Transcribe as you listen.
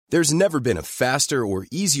There's never been a faster or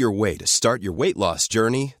easier way to start your weight loss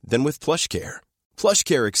journey than with PlushCare.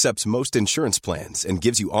 PlushCare accepts most insurance plans and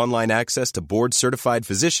gives you online access to board-certified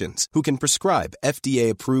physicians who can prescribe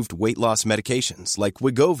FDA-approved weight loss medications like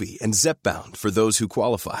Wegovy and Zepbound for those who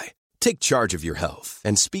qualify. Take charge of your health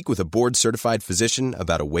and speak with a board-certified physician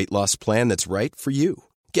about a weight loss plan that's right for you.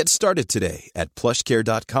 Get started today at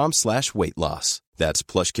plushcare.com/weight loss. That's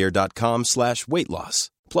plushcare.com/weight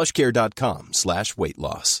loss. plushcare.com/weight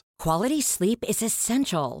loss. Quality sleep is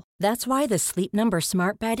essential. That's why the Sleep Number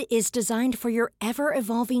Smart Bed is designed for your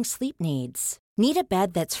ever-evolving sleep needs. Need a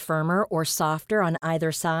bed that's firmer or softer on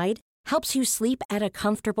either side? Helps you sleep at a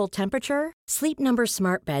comfortable temperature? Sleep Number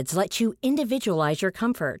Smart Beds let you individualize your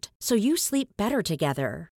comfort, so you sleep better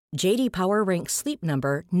together. J.D. Power ranks Sleep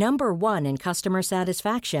Number number 1 in customer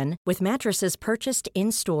satisfaction with mattresses purchased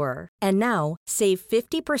in-store. And now, save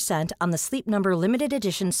 50% on the Sleep Number Limited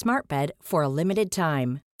Edition Smart Bed for a limited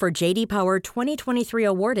time. For J.D. Power 2023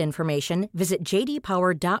 award information, visit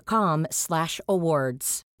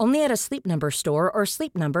jdpower.com/awards. Only at a Sleep Number store or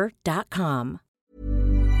sleepnumber.com.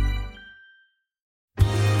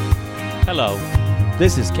 Hello,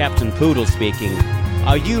 this is Captain Poodle speaking.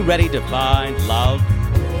 Are you ready to find love?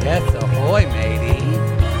 Yes, ahoy, matey.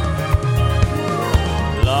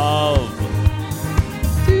 Love.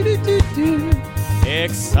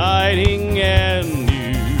 Exciting and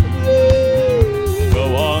new.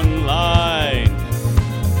 Go online.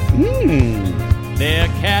 They're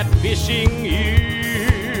catfishing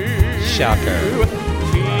you. Shocker.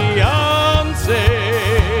 Fiancé.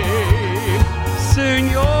 Soon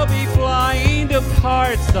you'll be flying to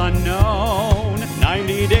parts unknown.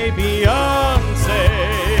 90-day Fiancé.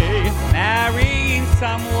 Marrying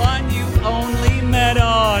someone you only met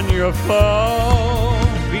on your phone.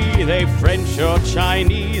 Be they French or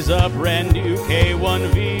Chinese, a brand new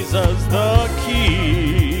K1 visa's the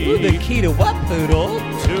key. Ooh, the key to what, Poodle?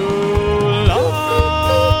 To love.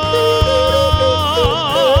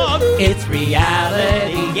 It's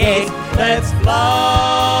reality, yes, let's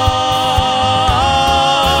love.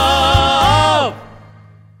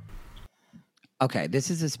 Okay, this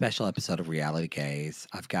is a special episode of Reality Gaze.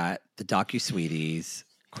 I've got the Docusweeties,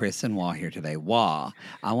 Chris and Wah here today. Wah,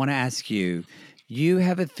 I want to ask you, you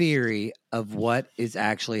have a theory of what is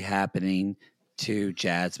actually happening to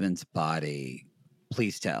Jasmine's body.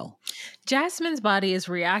 Please tell. Jasmine's body is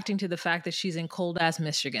reacting to the fact that she's in cold-ass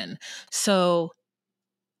Michigan. So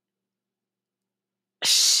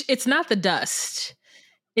it's not the dust.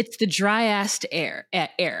 It's the dry-ass air.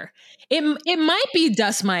 It might be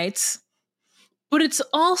dust mites. But it's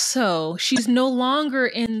also, she's no longer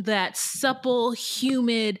in that supple,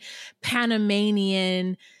 humid,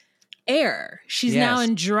 Panamanian air. She's now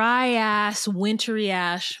in dry-ass,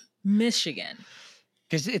 wintry-ass Michigan.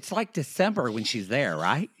 Because it's like December when she's there,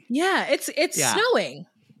 right? Yeah, it's snowing.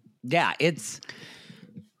 Yeah,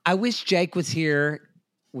 I wish Jake was here,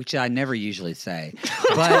 which I never usually say.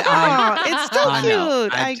 But it's still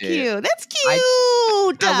cute. IQ. That's cute.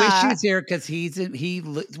 I wish he was here because he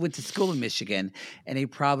went to school in Michigan, and he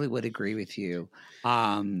probably would agree with you.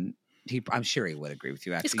 I'm sure he would agree with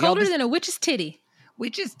you. Actually, it's colder than a witch's titty.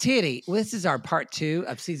 Witch's titty. Well, this is our part 2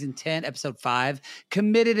 of season 10, episode 5,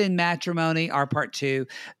 Committed in Matrimony. Our part 2.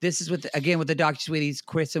 This is with the Docusweeties,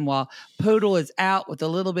 Chris and Wall. Poodle is out with a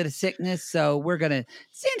little bit of sickness, so we're gonna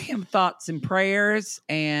send him thoughts and prayers,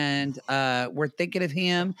 and we're thinking of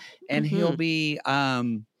him, and he'll be.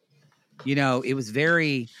 It was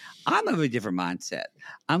I'm of a different mindset.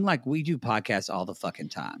 I'm like, we do podcasts all the fucking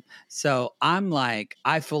time. So I'm like,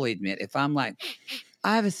 I fully admit, if I'm like,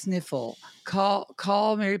 I have a sniffle,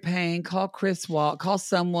 call Mary Payne, call Chris Walt, call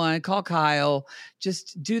someone, call Kyle,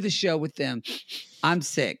 just do the show with them. I'm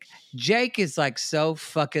sick. Jake is like so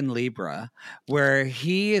fucking Libra, where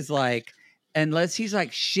he is like, unless he's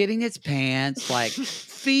like shitting his pants, like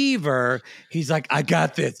fever, he's like, I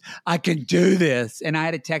got this. I can do this. And I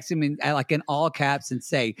had to text him in all caps and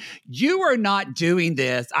say, you are not doing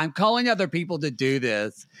this. I'm calling other people to do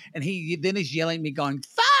this. And he then is yelling at me going,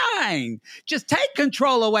 fine, just take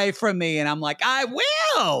control away from me. And I'm like, I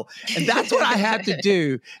will. And that's what I have to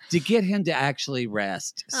do to get him to actually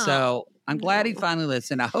rest. Aww. So I'm glad he finally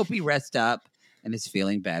listened. I hope he rests up and is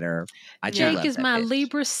feeling better. Jake is my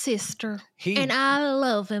Libra sister, and I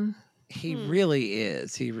love him. He really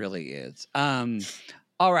is. He really is. All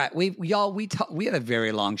right, we had a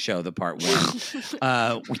very long show, the part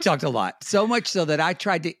 1. We talked a lot, so much so that I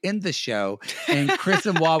tried to end the show, and Chris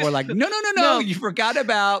and Wall were like, "No, you forgot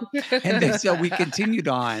about." And then, so we continued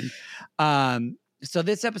on. So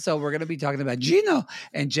this episode, we're going to be talking about Gino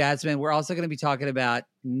and Jasmine. We're also going to be talking about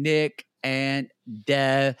Nick And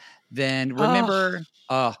then remember,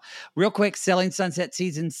 real quick, Selling Sunset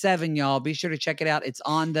Season 7, y'all. Be sure to check it out. It's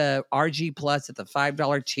on the RG Plus at the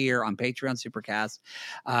 $5 tier on Patreon Supercast.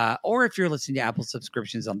 Or if you're listening to Apple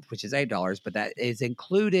subscriptions, which is $8, but that is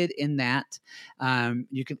included in that.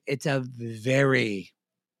 It's a very,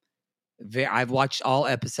 I've watched all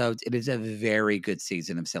episodes. It is a very good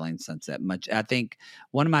season of Selling Sunset. I think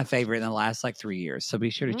one of my favorite in the last 3 years. So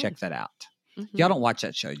be sure to check that out. Mm-hmm. Y'all don't watch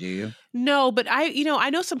that show, do you? No, but I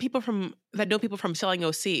know some people that know people from Selling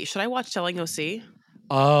OC. Should I watch Selling OC?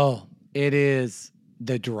 Oh, it is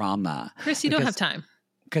the drama. Chris, you don't have time.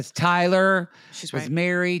 Because Tyler was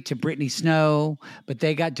married to Brittany Snow, but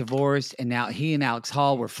they got divorced, and now he and Alex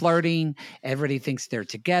Hall were flirting. Everybody thinks they're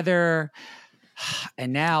together.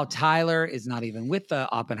 And now Tyler is not even with the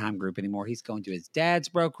Oppenheim group anymore. He's going to his dad's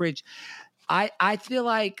brokerage. I feel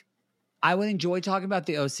like I would enjoy talking about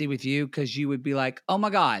the OC with you because you would be like, oh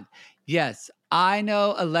my God, yes, I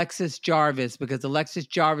know Alexis Jarvis because Alexis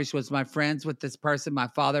Jarvis was my friends with this person my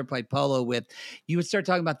father played polo with. You would start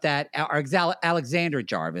talking about that, or Alexandra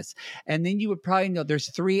Jarvis. And then you would probably know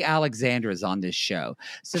there's 3 Alexandras on this show.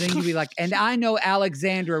 So then you'd be like, and I know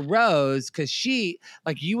Alexandra Rose because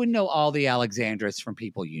you would know all the Alexandras from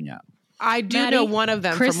people you know. I do know one of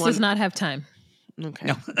them. Chris does not have time. Okay.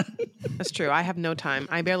 No. That's true. I have no time.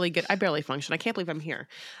 I barely function. I can't believe I'm here.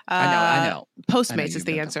 I know. Postmates is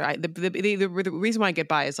the answer. The reason why I get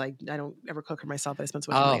by is I don't ever cook for myself. I spend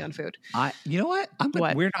so much money on food. You know what?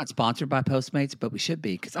 We're not sponsored by Postmates, but we should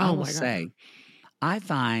be because I will say, I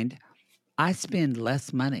find I spend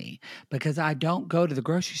less money because I don't go to the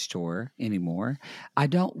grocery store anymore. I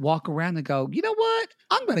don't walk around and go, you know what?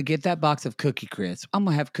 I'm going to get that box of Cookie Crisp. I'm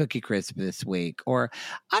going to have Cookie Crisp this week. Or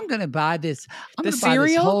I'm going to buy this. The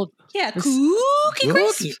cereal? Cookie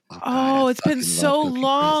Crisp. Oh, it's been so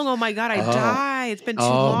long. Oh my God, I die. It's been too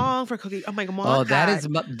long for Cookie. Oh my God. Oh, that is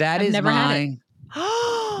never mine. Had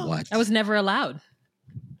it. What? I was never allowed.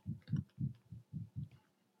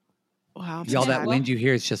 Wow, y'all, that wind you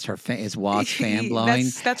hear is just is Waz's fan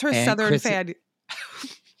blowing. That's her southern fan.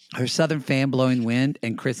 Her southern fan blowing wind,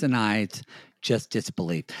 and Chris and I just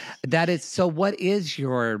disbelief. That is so. What is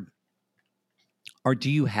your, or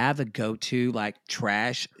do you have a go-to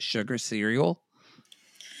trash sugar cereal?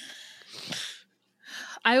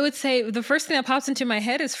 I would say the first thing that pops into my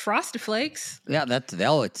head is Frosted Flakes. Yeah,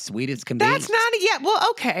 it's sweet as can be. That's not yet. Well,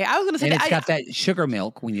 okay. I was going to say and it's got that sugar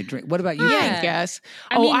milk when you drink. What about you? Yeah, I guess.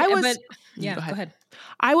 Go ahead.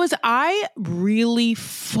 I really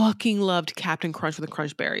fucking loved Captain Crunch with the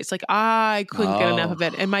Crunch Berries. I couldn't get enough of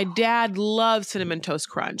it. And my dad loved Cinnamon Toast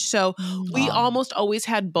Crunch. So we almost always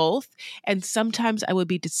had both. And sometimes I would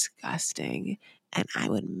be disgusting and I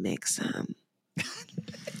would mix them.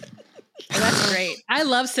 Oh, that's great. I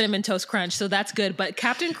love Cinnamon Toast Crunch, so that's good. But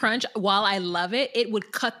Captain Crunch, while I love it, it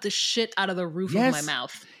would cut the shit out of the roof of my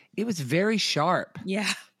mouth. It was very sharp. Yeah.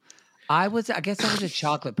 I guess I was a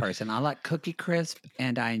chocolate person. I like Cookie Crisp,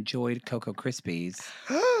 and I enjoyed Cocoa Krispies.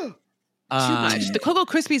 Too much. The Cocoa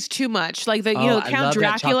Krispies too much. Count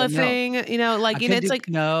Dracula thing.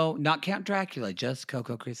 No, not Count Dracula, just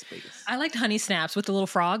Cocoa Krispies. I liked Honey Snaps with the little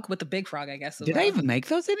frog, with the big frog, I guess. Did they even make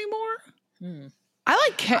those anymore? I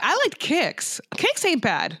liked Kix. Kix ain't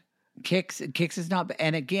bad. Kix is not bad.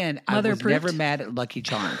 And again, I was never mad at Lucky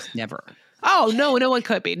Charms. Never. Oh, no one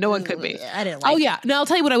could be. No one could be. I didn't like it. Oh, yeah. Now, I'll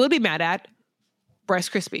tell you what I would be mad at. Rice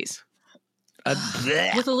Krispies.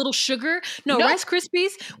 With a little sugar? No, Rice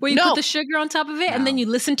Krispies, where you put the sugar on top of it and then you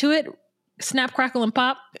listen to it, snap, crackle, and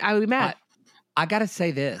pop. I would be mad. I got to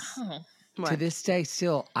say this. To this day,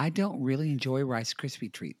 still, I don't really enjoy Rice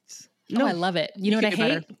Krispie treats. No, I love it. You know what I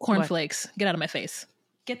hate? Cornflakes. Get out of my face.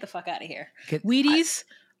 Get the fuck out of here. Wheaties,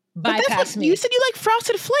 bypass me. You said you like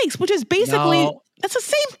Frosted Flakes, which is basically, that's the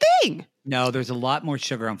same thing. No, there's a lot more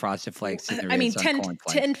sugar on Frosted Flakes than there is on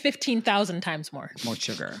cornflakes. 10, 15,000 times more. More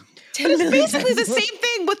sugar. It's basically the same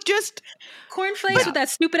thing with just cornflakes with that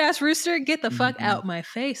stupid ass rooster. Get the fuck out my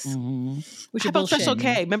face. Mm-hmm. How about Special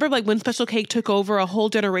K? Remember when Special K took over a whole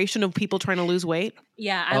generation of people trying to lose weight?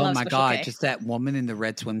 Yeah, I love Special K. Oh my God, just that woman in the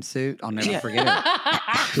red swimsuit. I'll never forget it.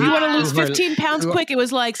 If you want to lose 15 pounds quick, it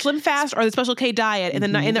was like Slim Fast or the Special K diet. And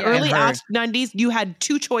then in the early 90s, you had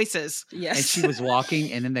 2 choices. Yes. And she was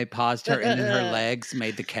walking and then they paused her and then her legs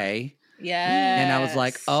made the K. Yeah. And I was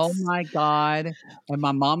like, oh my God. And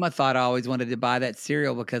my mama thought I always wanted to buy that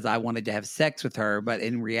cereal because I wanted to have sex with her. But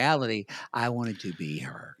in reality, I wanted to be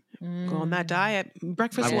her. Go on that diet.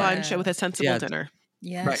 Breakfast, lunch with a sensible dinner.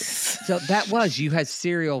 Yes. Right. So you had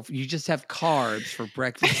cereal. You just have carbs for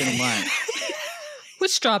breakfast and lunch.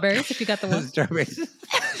 With strawberries, if you got the one. Strawberries.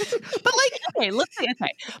 But let's say,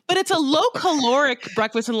 okay. But it's a low caloric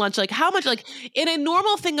breakfast and lunch. Like how much, like in a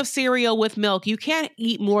normal thing of cereal with milk, you can't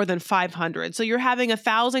eat more than 500. So you're having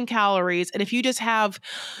 1,000 calories. And if you just have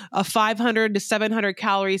a 500 to 700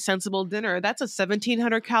 calorie sensible dinner, that's a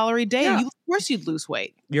 1,700 calorie day. Yeah. Of course you'd lose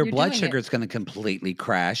weight. Your You're blood doing sugar it. is going to completely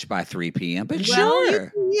crash by 3 p.m. But Well,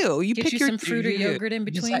 sure. You Get pick you your some fruit or yogurt in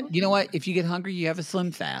Just between. like- you know what? If you get hungry, you have a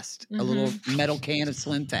Slim Fast. A little metal can of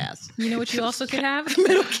Slim Fast. You know what you also could have?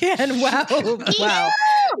 Middle can. Wow. Wow.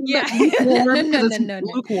 Yeah. No.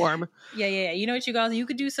 Lukewarm. Yeah. You know what you guys? You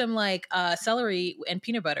could do some like celery and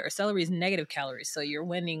peanut butter. Celery is negative calories, so you're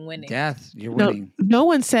winning. Death. You're No, winning. no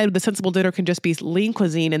one said the sensible dinner can just be lean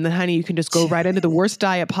cuisine, and then honey, you can just go right into the worst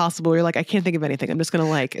diet possible. You're like, I can't think of anything. I'm just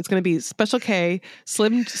gonna it's gonna be Special K,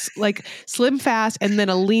 slim fast, and then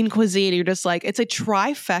a lean cuisine. You're just like, it's a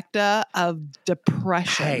trifecta of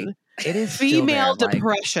depression. Hey, it is still Female there, like,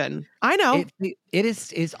 depression. I know. it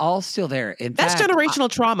is all still there. In That's fact,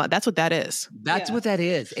 generational trauma. That's what that is. That's what that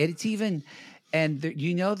is. It's even, and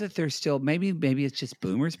you know that there's still maybe it's just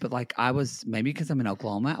boomers, but like maybe because I'm in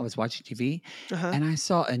Oklahoma, I was watching TV and I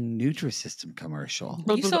saw a Nutrisystem commercial.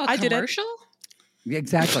 You saw a commercial?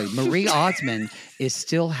 Exactly. Marie Osmond is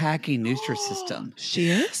still hacking Nutrisystem. She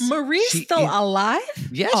is? Marie's still alive?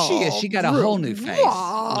 Yes, she is. She got a whole new face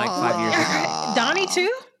like 5 years ago. Donnie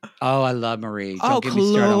too? Oh, I love Marie. Don't get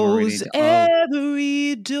me started on Marie. Close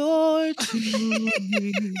every door to me.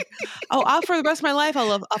 For the rest of my life,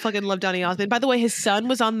 I'll fucking love Donny Osmond. By the way, his son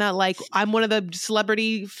was on that, like, I'm one of the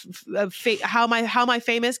celebrity, how am I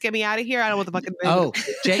famous? Get me out of here. I don't know what the fucking name. Oh,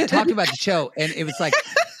 Jake talked about the show, and it was like,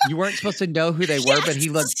 you weren't supposed to know who they were, but he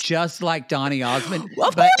looked just like Donny Osmond. Of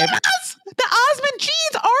course, the Osmond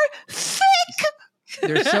genes are thick.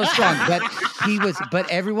 They're so strong, but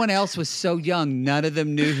everyone else was so young. None of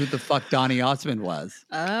them knew who the fuck Donny Osmond was.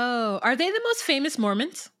 Oh, are they the most famous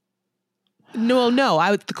Mormons? No,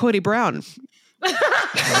 the Cody Brown. Sister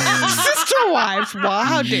wives. Wow,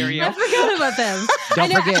 how dare you? I forgot about them.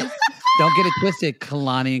 Don't get it twisted.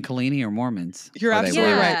 Kalani and Kalini are Mormons. You're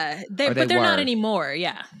absolutely right. But they're not anymore.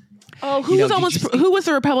 Yeah. Oh, who was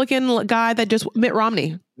the Republican guy that just Mitt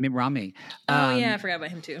Romney? Mitt Romney. Oh yeah, I forgot about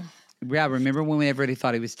him too. Yeah, remember when everybody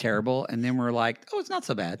thought he was terrible, and then we're like, "Oh, it's not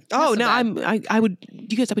so bad." Oh no, I would.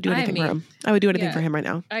 You guys, I would do anything for him. I would do anything for him right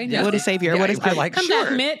now. I know. What a savior! Yeah, What is like? Come Sure.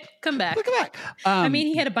 back, Mitt. Come back. Look back. I mean,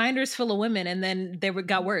 he had a binders full of women, and then they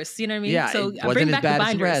got worse. You know what I mean? Yeah, so it wasn't bring as back the bad as the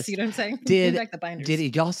binders. rest. You know what I'm saying? Did bring back the binders.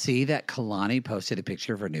 Did y'all see that Kalani posted a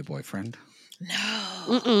picture of her new boyfriend?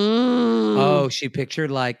 No. Oh, she pictured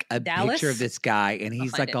like a Dallas? picture of this guy, and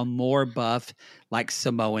he's like a more buff, like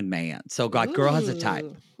Samoan man. So, God, girl has a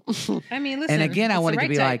type. I mean, listen. And again, I it's wanted the to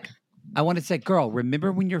be right type. like, I wanted to say, girl,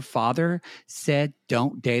 remember when your father said,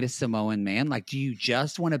 don't date a Samoan man? Like, do you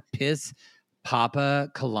just want to piss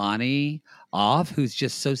Papa Kalani off, who's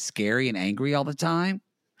just so scary and angry all the time?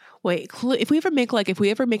 Wait, if we ever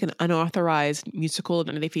make an unauthorized musical of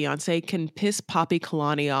Another Fiancé, can Piss Poppy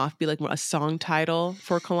Kalani Off be like a song title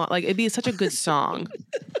for Kalani? Like, it'd be such a good song.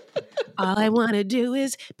 All I want to do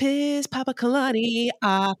is piss Papa Kalani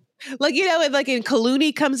off. Like, you know, like in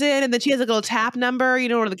Kaluni comes in and then she has a little tap number, you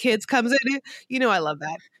know, where the kids comes in. You know, I love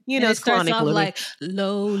that. You know, it it's starts Kalani off Kaluni. like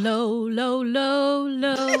low, low, low, low, low,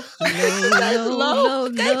 low, low, low, low,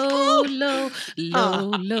 low,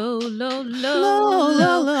 low, low, low,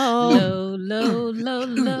 low, low, low,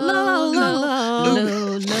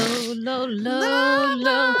 low, low,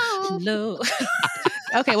 low, low.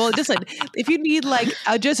 Okay, well, listen, if you need like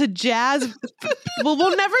just a jazz,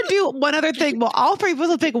 we'll never do one other thing. Well, all three of us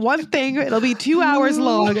will pick one thing. It'll be 2 hours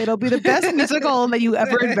long. It'll be the best musical that you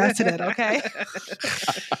ever invested in, okay?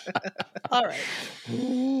 All right.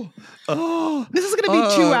 Oh, this is going to be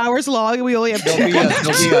 2 hours long, and we only have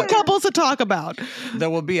two couples to talk about. There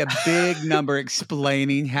will be a big number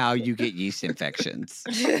explaining how you get yeast infections.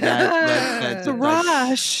 That's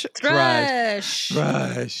Thrush.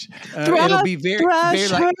 It'll be very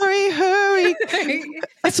like, hurry.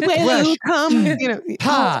 That's where you come. You know,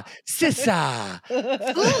 Pa, sissa.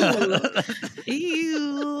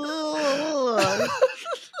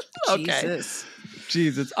 Okay.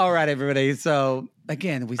 Jesus. All right, everybody. So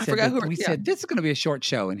again, we said this is going to be a short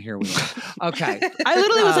show, and here we are. Okay. I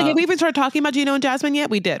literally was like, have we even started talking about Gino and Jasmine yet?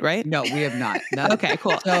 We did, right? No, we have not. Okay,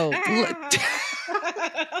 cool. So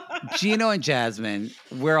Gino and Jasmine,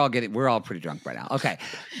 we're all pretty drunk right now. Okay.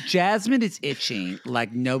 Jasmine is itching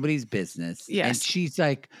like nobody's business. Yes. And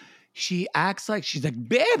she acts like she's like,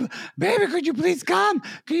 baby, could you please come?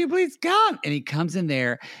 And he comes in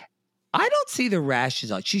there. I don't see the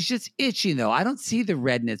rashes on. She's just itching though. I don't see the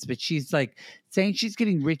redness, but she's like saying she's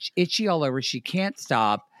getting itchy all over. She can't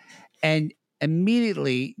stop. And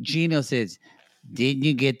Immediately, Gino says, "Didn't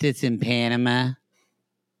you get this in Panama?"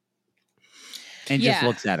 And just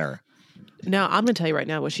looks at her. Now, I'm going to tell you right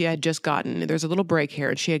now what she had just gotten. There's a little break here,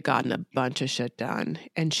 and she had gotten a bunch of shit done.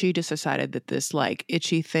 And she just decided that this like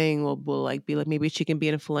itchy thing will like be like, maybe she can be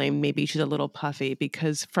inflamed. Maybe she's a little puffy,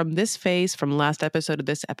 because from this phase, from last episode to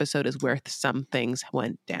this episode is where some things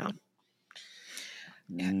went down.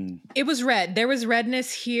 It was red. There was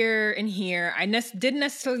redness here and here. I didn't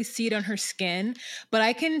necessarily see it on her skin, but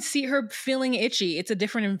I can see her feeling itchy. It's a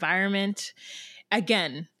different environment.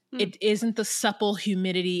 Again, it isn't the supple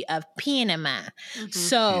humidity of Panama.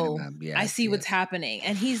 So I see what's happening.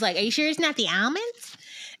 And he's like, "Are you sure it's not the almonds?"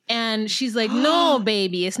 And she's like, "No,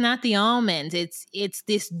 baby, it's not the almonds. It's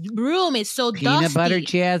this room. It's so dusty." Peanut butter,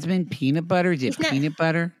 Jasmine? Peanut butter? Is it peanut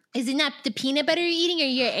butter? Is it not the peanut butter you're eating,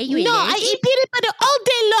 or are you No, I eat peanut butter all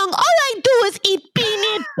day long. All I do is eat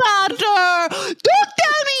peanut butter. Don't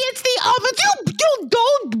tell me it's the almonds. You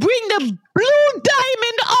don't bring the blue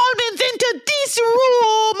diamond almonds into this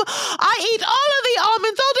room. I eat all of the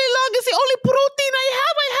almonds all day long. It's the only protein I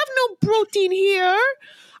have. I have no protein here.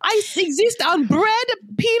 I exist on bread,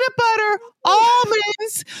 peanut butter,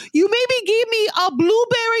 almonds. You maybe give me a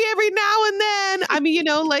blueberry every now and then. I mean,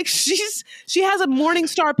 like she has a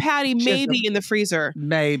Morningstar patty maybe in the freezer.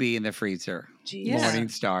 Maybe in the freezer. Jeez.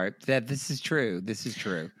 Morningstar. This is true. This is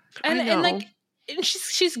true. And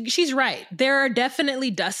she's right. There are definitely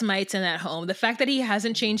dust mites in that home. The fact that he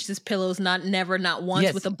hasn't changed his pillows, not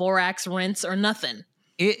once with a borax rinse or nothing.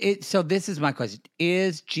 So this is my question.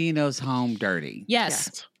 Is Gino's home dirty?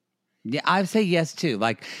 Yes. Yeah, I would say yes too.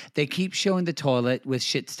 Like they keep showing the toilet with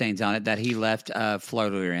shit stains on it that he left a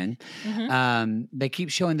floater in. They keep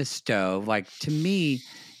showing the stove. Like to me,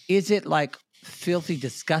 is it like filthy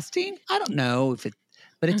disgusting? I don't know if it,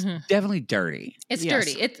 but it's definitely dirty. It's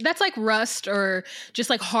dirty. That's like rust or just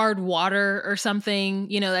like hard water or something,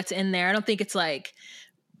 that's in there. I don't think it's like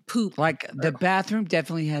poop. Like the bathroom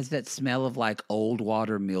definitely has that smell of like old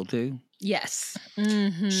water mildew. Yes.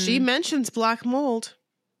 She mentions black mold.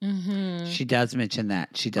 She does mention that.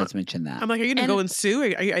 I'm like, are you gonna go and sue?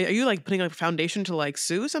 Are you like putting like a foundation to like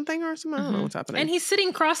sue something or something? I don't know what's happening. And he's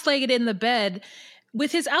sitting cross-legged in the bed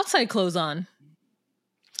with his outside clothes on.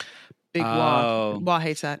 Big Wah. Wah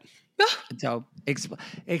hates that. So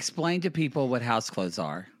explain to people what house clothes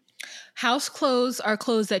are. House clothes are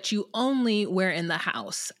clothes that you only wear in the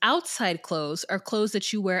house. Outside clothes are clothes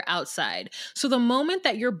that you wear outside. So the moment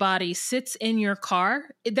that your body sits in your car,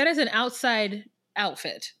 that is an outside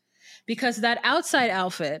outfit, because that outside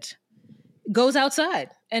outfit goes outside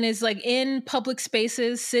and is like in public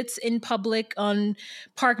spaces, sits in public on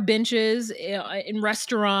park benches, in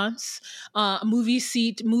restaurants, movie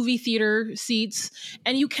theater seats,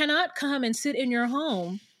 and you cannot come and sit in your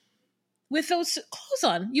home with those clothes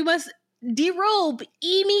on. You must derobe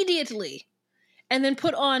immediately and then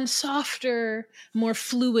put on softer, more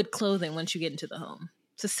fluid clothing once you get into the home.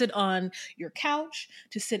 To sit on your couch,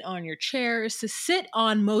 to sit on your chairs, to sit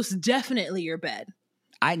on most definitely your bed.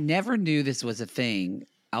 I never knew this was a thing,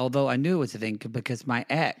 although I knew it was a thing because my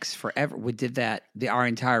ex forever did that our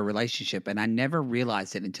entire relationship, and I never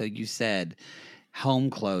realized it until you said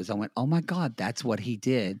home clothes. I went, oh my God, that's what he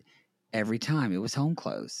did every time. It was home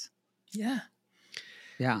clothes. Yeah.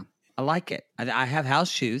 Yeah. I like it. I have house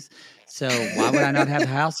shoes, so why would I not have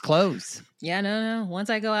house clothes? Yeah, no. Once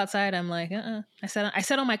I go outside, I'm like, I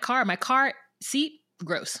sat on my car seat,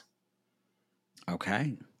 gross.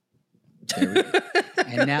 Okay.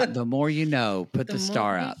 And now the more you know, put the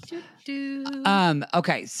star up.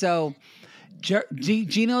 Okay, so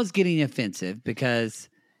Gino's getting offensive because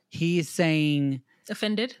he is saying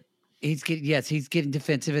offended. He's getting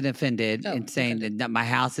defensive and offended and saying that my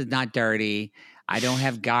house is not dirty. I don't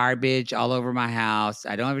have garbage all over my house.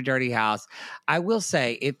 I don't have a dirty house. I will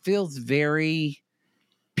say it feels very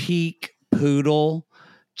peak poodle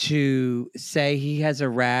to say he has a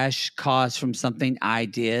rash caused from something I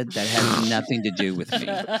did that has nothing to do with me.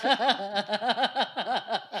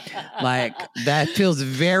 Like that feels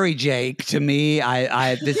very Jake to me.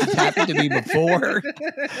 This has happened to me before.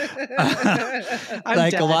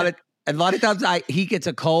 Like a lot of times he gets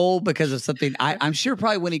a cold because of something. I'm sure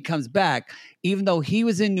probably when he comes back, even though he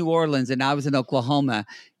was in New Orleans and I was in Oklahoma,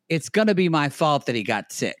 it's going to be my fault that he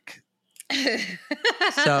got sick.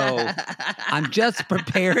 So I'm just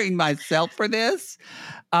preparing myself for this.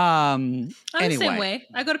 I'm the same way.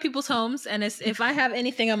 I go to people's homes, and if I have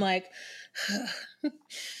anything, I'm like,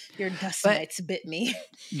 Your dust But- mites bit me.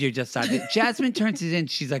 You're just not. Jasmine turns it in.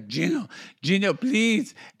 She's like, Gino,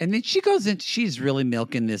 please. And then she goes into, she's really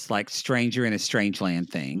milking this like stranger in a strange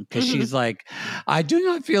land thing. Cause she's like, I do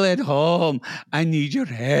not feel at home. I need your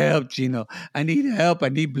help, Gino. I need help. I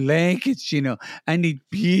need blankets, Gino. I need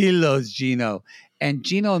pillows, Gino. And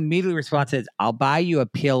Gino immediately responds, says, I'll buy you a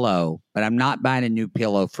pillow, but I'm not buying a new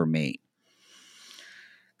pillow for me.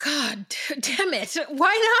 God damn it.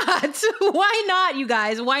 Why not? Why not, you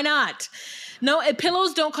guys? Why not? No,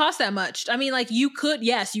 pillows don't cost that much. I mean, like you could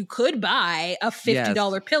buy a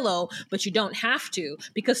 $50 pillow, but you don't have to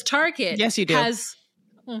because Target Yes, you do. has...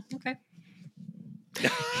 okay.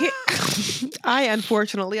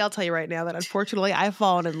 I'll tell you right now that unfortunately I've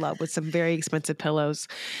fallen in love with some very expensive pillows.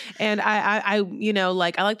 And I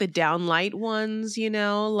like the down light ones,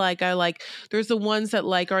 there's the ones that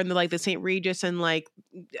like are in the St. Regis and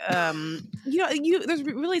there's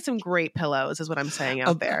really some great pillows is what I'm saying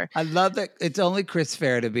out there. I love that. It's only Chris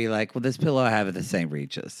Fair to be like, well, this pillow I have at the St.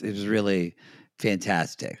 Regis. It was really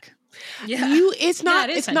fantastic. Yeah. It's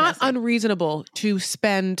not unreasonable to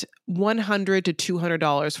spend $100 to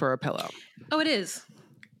 $200 for a pillow. Oh, it is.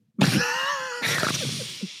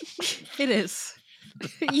 It is.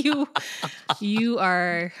 You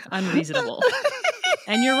are unreasonable.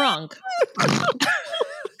 And you're wrong.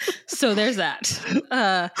 So there's that.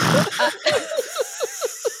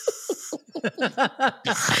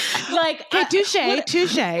 Okay, touche.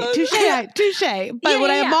 But what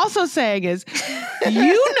I'm also saying is,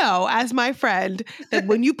 as my friend, that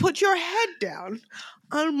when you put your head down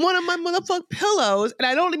on one of my motherfucking pillows, and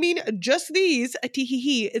I don't mean just these,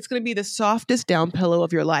 it's going to be the softest down pillow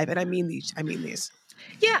of your life. And I mean these.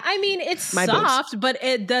 Yeah, I mean, it's My soft, but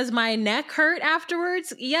does my neck hurt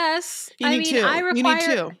afterwards? Yes. You need two.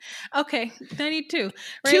 Okay, I need two.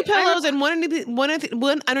 Right? Two pillows and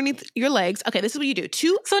one underneath your legs. Okay, this is what you do.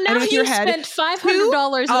 Two. So now underneath your head. spent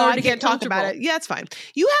 $500 in order to get talk about it. Yeah, it's fine.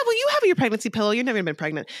 You have your pregnancy pillow. You've never been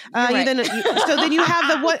pregnant. Right. So then you have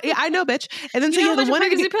the one. I know, bitch. And then you know have the one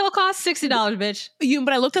pregnancy pillow costs $60, bitch.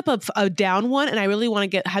 But I looked up a down one, and I really want to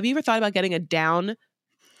get. Have you ever thought about getting a down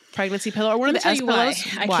pregnancy pillow or one of the S pillows?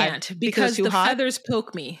 I can't because the feathers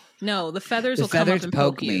poke me. No, the feathers will come up and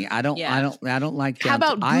poke me. I don't like down. How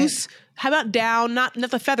about goose? How about down? Not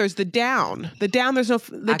the feathers. The down. The down.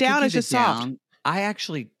 The down is just soft. I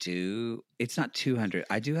actually do. It's not $200.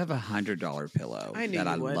 I do have a $100 pillow that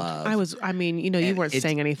I love. You weren't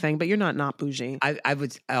saying anything, but you're not bougie.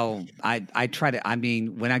 I try to. I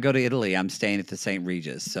mean, when I go to Italy, I'm staying at the St.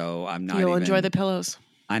 Regis, so I'm not. You'll enjoy the pillows.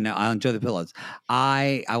 I know. I'll enjoy the pillows.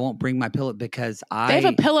 I won't bring my pillow because They have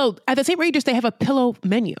a pillow at the St. Regis. They have a pillow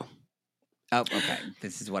menu. Oh, okay.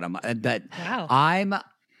 This is what I'm. But wow.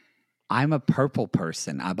 I'm a purple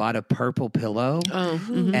person. I bought a purple pillow,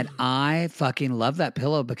 and I fucking love that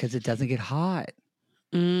pillow because it doesn't get hot.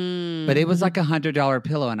 But it was like $100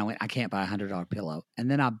 pillow, and I went, I can't buy a $100 pillow. And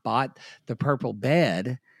then I bought the purple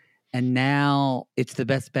bed, and now it's the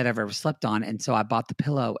best bed I've ever slept on. And so I bought the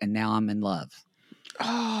pillow, and now I'm in love.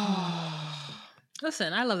 Oh,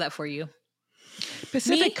 listen, I love that for you.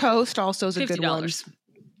 Pacific Coast also is a good one.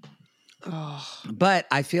 Oh, but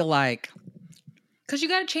I feel like because you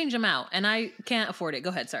got to change them out, and I can't afford it. Go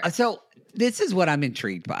ahead, sorry. So this is what I'm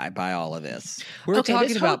intrigued by all of this. We're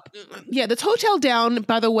talking about this hotel down.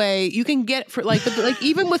 By the way, you can get for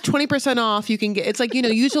even with 20% off, you can get. It's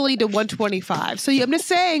usually to $125. So I'm just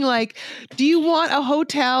saying, do you want a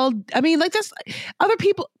hotel? I mean, this other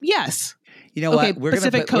people. Yes. You know what?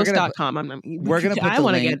 PacificCoast.com. We're going to put the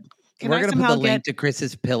link. We're going to put the link to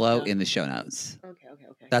Chris's pillow in the show notes. Okay.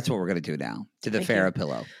 That's what we're going to do now, to the Farrah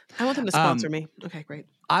pillow. I want them to sponsor me. Okay, great.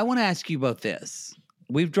 I want to ask you both this.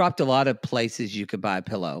 We've dropped a lot of places you could buy a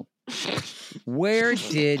pillow. Where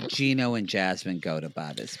did Gino and Jasmine go to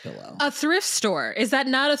buy this pillow? A thrift store. Is that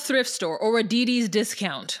not a thrift store or a Didi's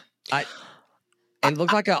discount? It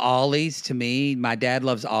looked like an Ollie's to me. My dad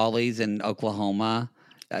loves Ollie's in Oklahoma.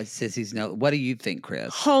 Sissies know. What do you think,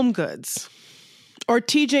 Chris? Home Goods. Or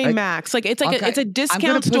TJ Maxx. It's a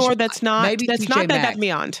discount store that's not that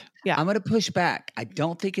beyond. Yeah. I'm going to push back. I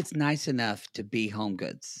don't think it's nice enough to be Home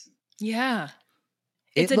Goods. Yeah.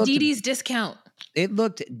 It's a Didi's discount. It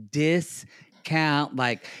looked discount.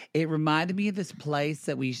 It reminded me of this place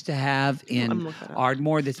that we used to have in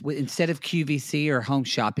Ardmore. Instead of QVC or Home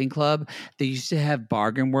Shopping Club, they used to have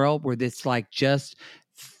Bargain World where this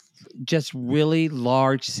just really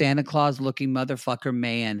large Santa Claus looking motherfucker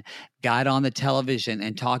man got on the television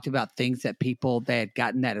and talked about things that people they had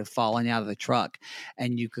gotten that had fallen out of the truck,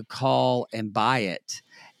 and you could call and buy it.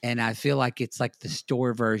 And I feel like it's like the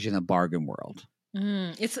store version of Bargain World.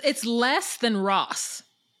 It's less than Ross.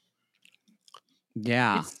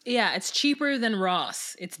 Yeah. It's cheaper than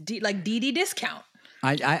Ross. It's like DD discount.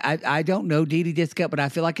 I don't know DD discount, but I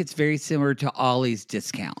feel like it's very similar to Ollie's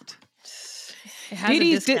discount. It has a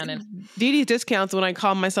discount. DD's discounts when I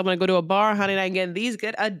call myself when I go to a bar, honey, and I get these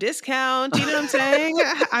get a discount. You know what I'm saying?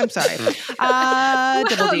 I'm sorry.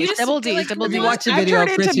 Double D's. If you watch the video,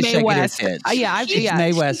 Chris is shaking his head. It's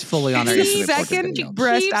Mae West fully on her second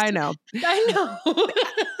breast. I know.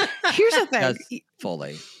 Here's the thing.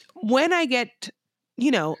 Fully. When I get,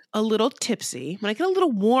 a little tipsy, when I get a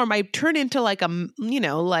little warm, I turn into like a body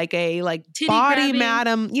grabbing.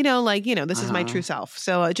 madam, this is my true self.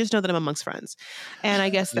 So I just know that I'm amongst friends. And I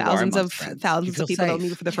guess thousands of people don't meet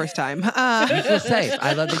me for the first time. You feel safe.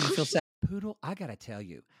 I love that you feel safe. Poodle, I got to tell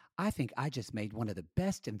you, I think I just made one of the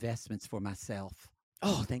best investments for myself.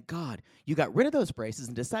 Oh, thank God. You got rid of those braces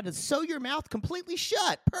and decided to sew your mouth completely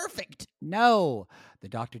shut. Perfect. No, the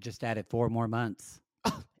doctor just added 4 more months.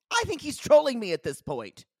 I think he's trolling me at this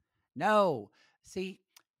point. No. See,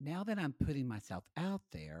 now that I'm putting myself out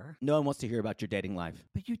there. No one wants to hear about your dating life.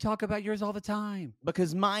 But you talk about yours all the time.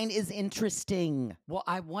 Because mine is interesting. Well,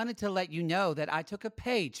 I wanted to let you know that I took a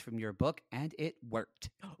page from your book and it worked.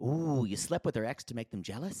 Ooh, you slept with their ex to make them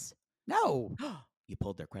jealous? No. You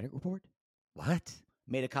pulled their credit report? What?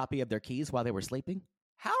 Made a copy of their keys while they were sleeping?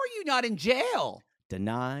 How are you not in jail?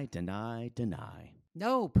 Deny, deny, deny.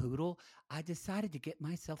 No, Poodle. I decided to get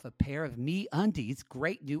myself a pair of MeUndies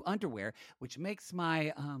great new underwear, which makes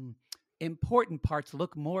my important parts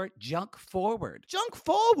look more junk forward. Junk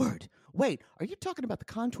forward? Wait, are you talking about the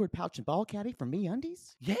contoured pouch and ball caddy from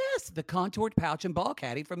MeUndies? Yes, the contoured pouch and ball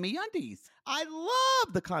caddy from MeUndies. I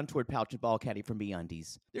love the contoured pouch and ball caddy from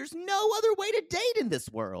MeUndies. There's no other way to date in this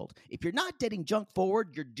world. If you're not dating junk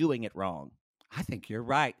forward, you're doing it wrong. I think you're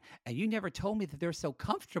right. And you never told me that they're so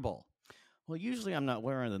comfortable. Well, usually I'm not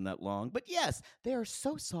wearing them that long, but yes, they are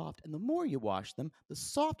so soft, and the more you wash them, the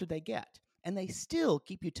softer they get. And they still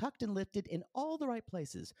keep you tucked and lifted in all the right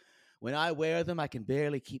places. When I wear them, I can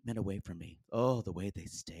barely keep men away from me. Oh, the way they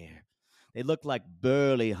stare. They look like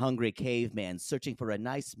burly, hungry cavemen searching for a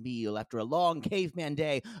nice meal after a long caveman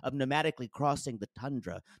day of nomadically crossing the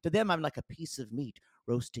tundra. To them, I'm like a piece of meat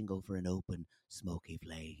roasting over an open, smoky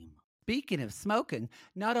flame. Speaking of smoking,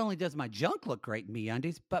 not only does my junk look great in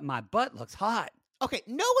MeUndies, but my butt looks hot. Okay,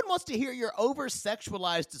 no one wants to hear your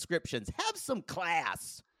over-sexualized descriptions. Have some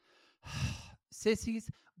class. Sissies,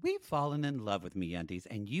 we've fallen in love with MeUndies,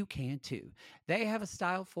 and you can too. They have a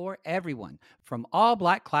style for everyone. From all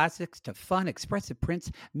black classics to fun, expressive prints,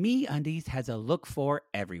 MeUndies has a look for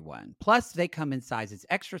everyone. Plus, they come in sizes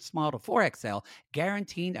extra small to 4XL,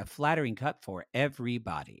 guaranteeing a flattering cut for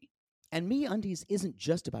everybody. And MeUndies isn't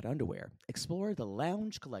just about underwear. Explore the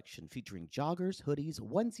Lounge collection featuring joggers, hoodies,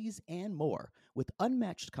 onesies, and more. With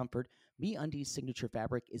unmatched comfort, MeUndies' signature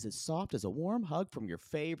fabric is as soft as a warm hug from your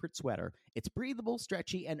favorite sweater. It's breathable,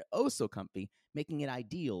 stretchy, and oh so comfy, making it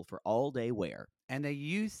ideal for all-day wear. And they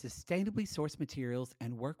use sustainably sourced materials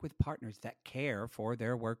and work with partners that care for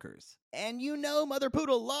their workers. And you know Mother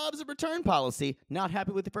Poodle loves a return policy. Not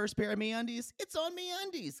happy with the first pair of MeUndies? It's on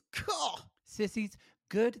MeUndies. Cool. Sissies,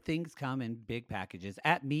 good things come in big packages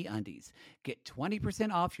at MeUndies. Get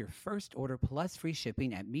 20% off your first order plus free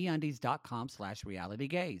shipping at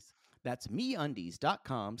MeUndies.com/realitygaze. That's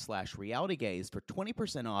MeUndies.com/realitygaze for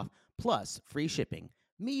 20% off plus free shipping.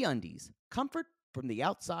 MeUndies, comfort from the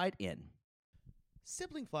outside in.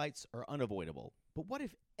 Sibling fights are unavoidable, but what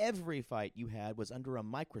if every fight you had was under a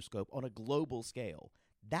microscope on a global scale?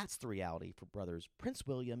 That's the reality for brothers Prince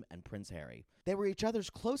William and Prince Harry. They were each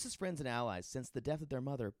other's closest friends and allies since the death of their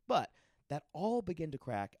mother, but that all began to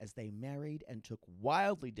crack as they married and took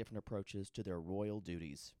wildly different approaches to their royal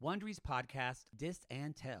duties. Wondery's podcast, Dis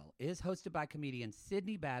and Tell, is hosted by comedians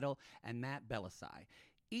Sydney Battle and Matt Belisai.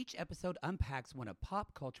 Each episode unpacks one of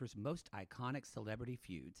pop culture's most iconic celebrity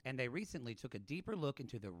feuds, and they recently took a deeper look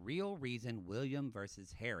into the real reason William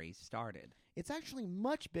versus Harry started. It's actually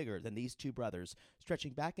much bigger than these two brothers,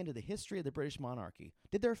 stretching back into the history of the British monarchy.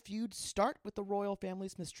 Did their feud start with the royal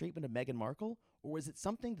family's mistreatment of Meghan Markle, or was it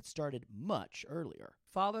something that started much earlier?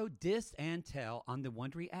 Follow Dis and Tell on the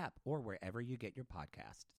Wondery app or wherever you get your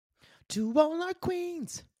podcasts. To all our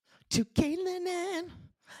queens, to Caitlin and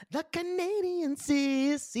the Canadian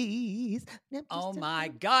sissies. Oh my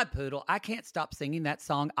God, Poodle. I can't stop singing that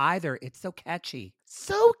song either. It's so catchy.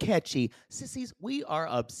 So catchy. Sissies, we are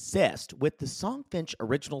obsessed with the Songfinch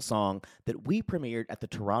original song that we premiered at the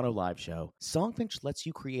Toronto Live Show. Songfinch lets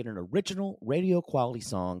you create an original radio quality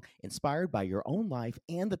song inspired by your own life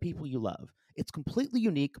and the people you love. It's completely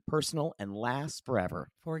unique, personal, and lasts forever.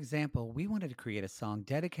 For example, we wanted to create a song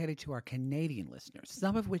dedicated to our Canadian listeners,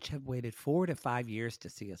 some of which have waited 4 to 5 years to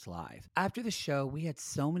see us live. After the show, we had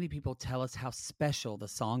so many people tell us how special the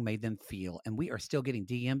song made them feel, and we are still getting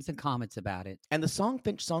DMs and comments about it. And the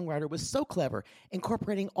Songfinch songwriter was so clever,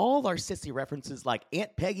 incorporating all our sissy references like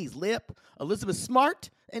Aunt Peggy's Lip, Elizabeth Smart,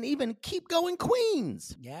 and even Keep Going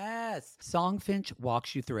Queens. Yes. Songfinch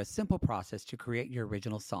walks you through a simple process to create your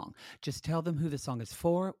original song. Just tell them who the song is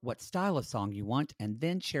for, what style of song you want, and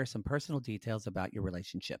then share some personal details about your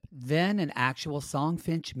relationship. Then an actual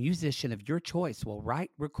Songfinch musician of your choice will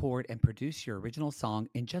write, record, and produce your original song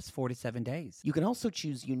in just 4 to 7 days. You can also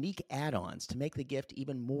choose unique add-ons to make the gift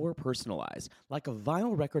even more personalized, like a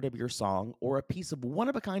vinyl record of your song or a piece of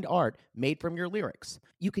one-of-a-kind art made from your lyrics.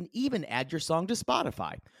 You can even add your song to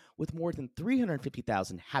Spotify. With more than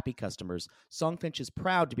 350,000 happy customers, Songfinch is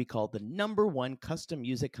proud to be called the #1 custom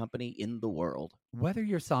music company in the world. Whether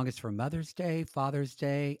your song is for Mother's Day, Father's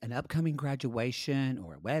Day, an upcoming graduation,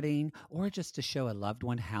 or a wedding, or just to show a loved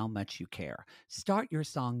one how much you care, start your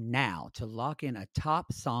song now to lock in a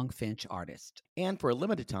top Songfinch artist. And for a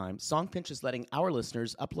limited time, Songfinch is letting our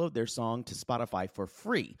listeners upload their song to Spotify for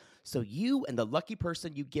free, so you and the lucky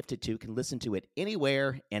person you gift it to can listen to it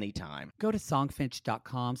anywhere, anytime. Go to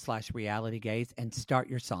songfinch.com/realitygaze and start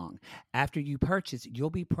your song. After you purchase, you'll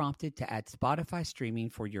be prompted to add Spotify streaming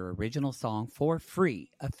for your original song for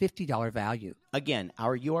free, a $50 value. Again,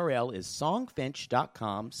 our URL is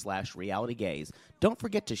songfinch.com/realitygaze. Don't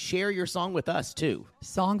forget to share your song with us, too.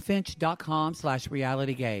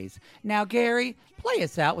 Songfinch.com/realitygaze. Now, Gary, play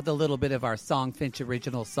us out with a little bit of our Songfinch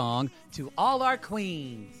original song, To All Our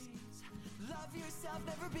Queens. Love yourself,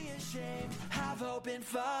 never be ashamed. Have hope and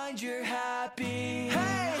find your happy.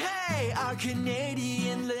 Hey, hey, our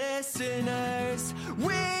Canadian listeners.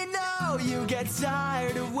 We know you get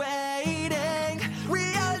tired of waiting.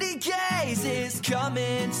 Reality Gaze is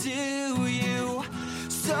coming to you.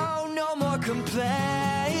 So no more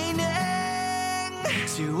complaining.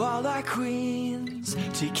 To all our queens,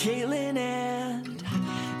 to Caitlin and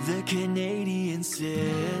the Canadian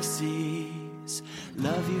sissies.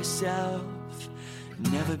 Love yourself,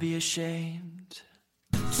 never be ashamed.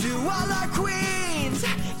 To all our queens,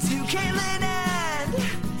 to Caitlin and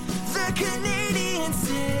the Canadian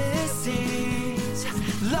sissies.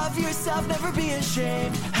 Love yourself, never be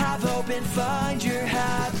ashamed. Have hope and find your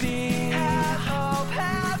happy. Have hope,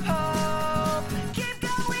 have hope. Keep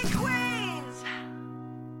going, queens.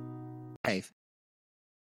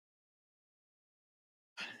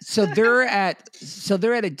 So they're at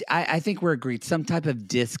I think we're agreed, some type of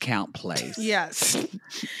discount place. Yes.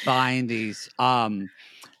 Buying these. And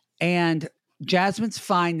Jasmine's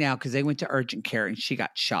fine now because they went to urgent care and she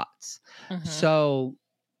got shots. Mhm. So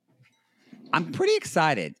I'm pretty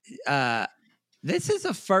excited. This is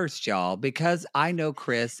a first, y'all, because I know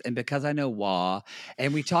Chris and because I know Wah,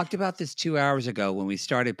 and we talked about this 2 hours ago when we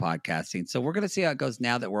started podcasting. So we're going to see how it goes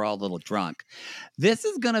now that we're all a little drunk. This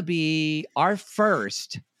is going to be our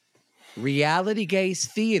first Reality Gaze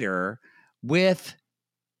theater with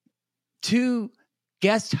 2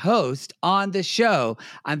 guest hosts on the show.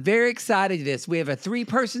 I'm very excited to this. We have a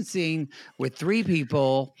 3-person scene with 3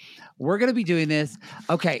 people. We're going to be doing this.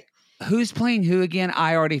 Okay. Who's playing who again?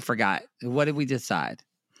 I already forgot. What did we decide?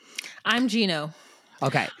 I'm Gino.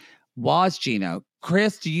 Okay. Was Gino.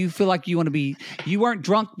 Chris, do you feel like you want to be, you weren't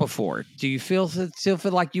drunk before. Do you still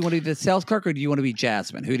feel like you want to be the sales clerk or do you want to be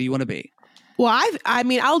Jasmine? Who do you want to be? Well, I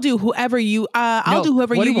mean, I'll do whoever you, I'll do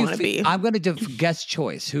whoever you want to be. I'm going to do guest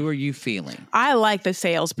choice. Who are you feeling? I like the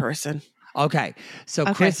salesperson. Okay. So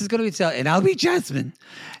Chris is going to be sales and I'll be Jasmine.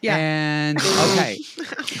 Yeah. And okay.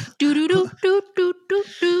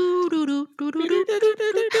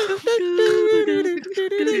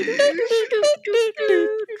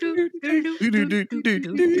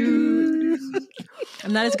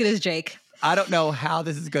 I'm not as good as Jake. I don't know how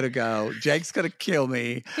this is going to go. Jake's going to kill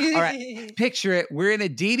me. All right. Picture it. We're in a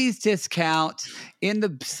Didi's discount in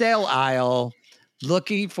the sale aisle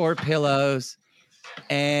looking for pillows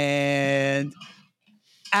and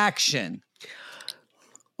action.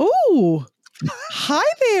 Oh, hi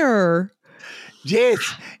there.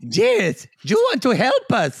 Jess, you want to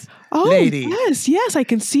help us, Oh, lady? yes, I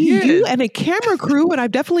can see you and a camera crew, and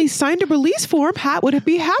I've definitely signed a release form. Pat would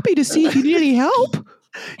be happy to see if you need any help.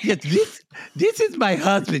 Yes, this is my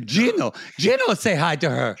husband, Gino. Gino, say hi to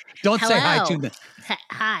her. Don't say hi to them.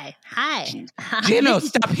 Hi. Gino,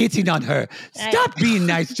 stop hitting on her. Stop being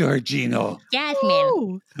nice to her, Gino.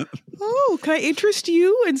 Jasmine. Oh, can I interest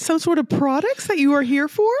you in some sort of products that you are here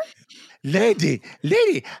for? Lady,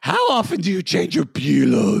 how often do you change your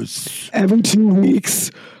pillows? Every 2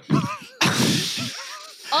 weeks.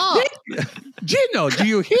 Oh, Gino, do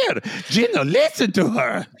you hear? Gino, listen to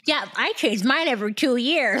her. Yeah, I change mine every 2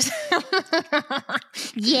 years.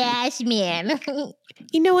 Yes, man.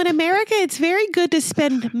 You know, in America, it's very good to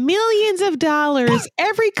spend millions of dollars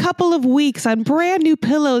every couple of weeks on brand new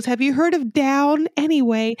pillows. Have you heard of Down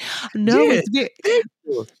anyway? No, Yes, it's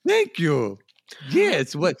thank you.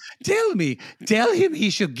 Yes, what? Tell him he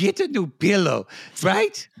should get a new pillow,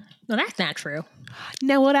 right? No, that's not true.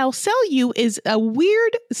 Now, what I'll sell you is a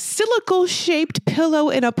weird cylindrical-shaped pillow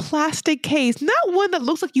in a plastic case. Not one that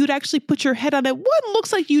looks like you'd actually put your head on it. One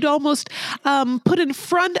looks like you'd almost put in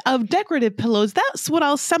front of decorative pillows. That's what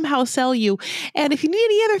I'll somehow sell you. And if you need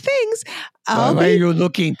any other things, Why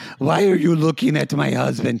are you looking at my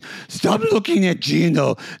husband? Stop looking at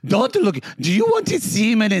Gino. Don't look. Do you want his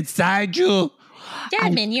semen inside you?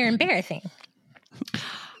 Jasmine, you're embarrassing.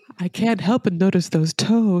 I can't help but notice those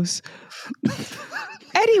toes.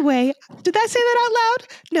 Anyway, did I say that out loud?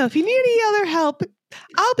 No, if you need any other help,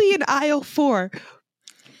 I'll be in aisle 4,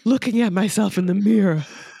 looking at myself in the mirror.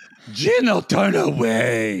 Gino, turn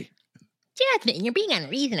away. Jasmine, you're being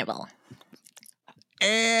unreasonable.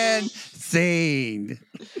 And scene.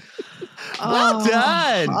 Well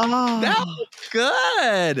done. That was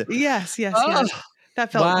good. Yes.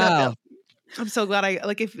 That felt. I'm so glad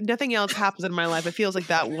if nothing else happens in my life, it feels like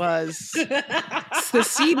that was the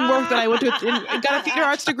scene work that I went to and got a theater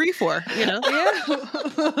arts degree for, you know? Yeah.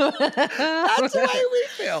 That's the way we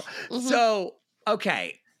feel. Mm-hmm. So,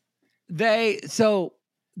 okay.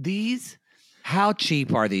 How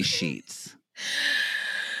cheap are these sheets?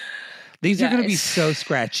 These are going to be so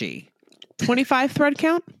scratchy. 25 thread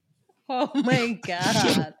count? Oh my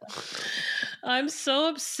God. I'm so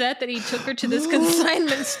upset that he took her to this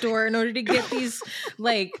consignment store in order to get these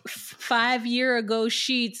 5-year ago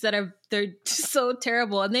sheets they're so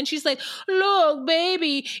terrible. And then she's like, look,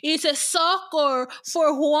 baby, it's a sucker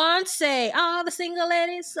for FIANCÉ. All the single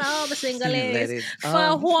ladies. For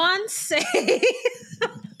FIANCÉ.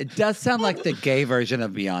 It does sound like the gay version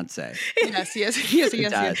of Beyonce. Yes.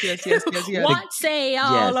 FIANCÉ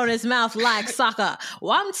all on his mouth like soccer.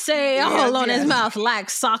 FIANCÉ all on his mouth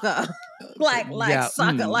like soccer.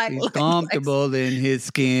 Soccer. He's comfortable in his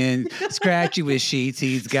skin, scratchy with sheets.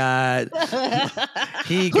 He got a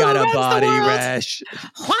body rash.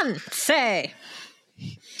 FIANCÉ.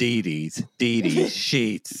 Dee Dee's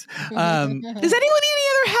sheets. Does anyone need any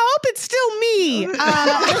other help? It's still me.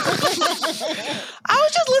 I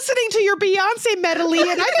was just listening to your Beyonce medley,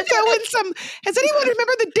 and I could throw in some. Does anyone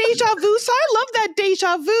remember the Deja Vu? So I love that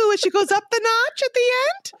Deja Vu, and she goes up the notch at the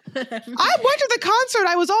end. I went to the concert.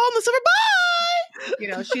 I was all in the silver. Bye. You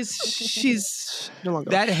know, she's no longer.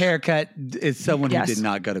 That haircut is someone who did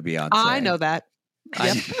not go to Beyonce. I know that.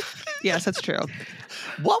 Yep. Yes, that's true.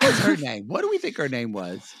 What was her name? What do we think her name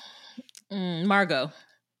was? Margot.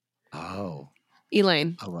 Oh.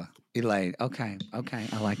 Elaine. Oh, Elaine. Okay.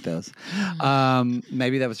 I like those.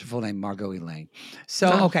 Maybe that was her full name, Margot Elaine.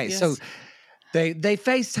 So, yes. So they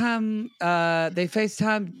FaceTime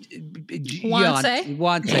FIANCÉ,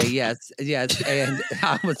 yes. And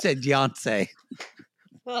I almost said Beyonce.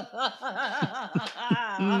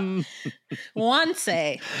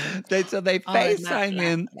 FIANCÉ. They FaceTime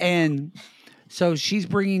him, and so she's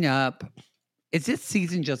bringing up. Is this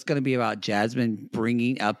season just going to be about Jasmine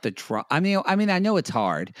bringing up the trauma? I mean, I know it's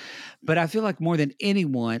hard, but I feel like more than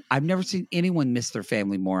anyone, I've never seen anyone miss their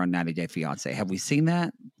family more on 90 Day Fiancé. Have we seen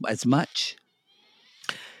that as much?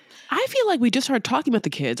 I feel like we just started talking about the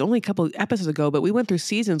kids only a couple of episodes ago, but we went through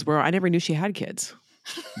seasons where I never knew she had kids.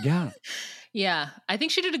 Yeah. Yeah, I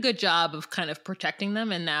think she did a good job of kind of protecting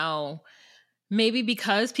them. And now maybe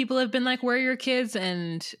because people have been like, where are your kids?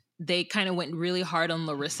 And they kind of went really hard on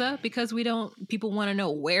Larissa because people want to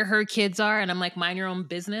know where her kids are. And I'm like, mind your own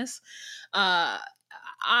business.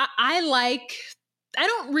 I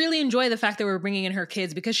don't really enjoy the fact that we're bringing in her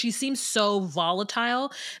kids because she seems so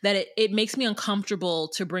volatile that it makes me uncomfortable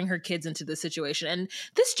to bring her kids into this situation. And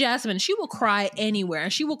this Jasmine, she will cry anywhere,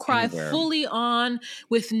 and she will cry fully on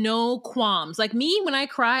with no qualms. Like me, when I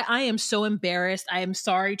cry, I am so embarrassed. I am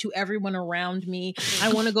sorry to everyone around me.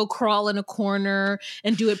 I want to go crawl in a corner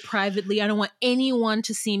and do it privately. I don't want anyone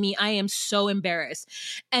to see me. I am so embarrassed.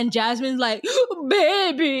 And Jasmine's like,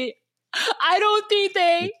 baby, I don't think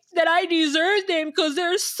that I deserve them because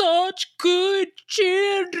they're such good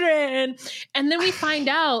children. And then we find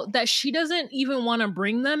out that she doesn't even want to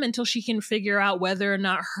bring them until she can figure out whether or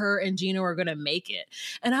not her and Gino are going to make it.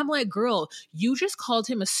 And I'm like, girl, you just called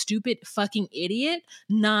him a stupid fucking idiot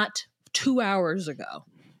not 2 hours ago.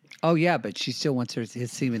 Oh, yeah, but she still wants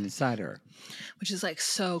his semen inside her. Which is like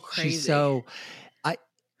so crazy.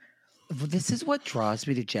 this is what draws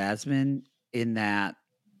me to Jasmine in that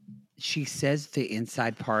she says the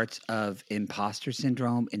inside parts of imposter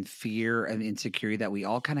syndrome and fear and insecurity that we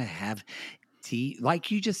all kind of have deep, like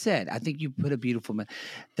you just said. I think you put a beautiful,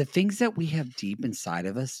 the things that we have deep inside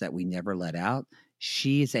of us that we never let out,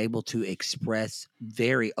 she is able to express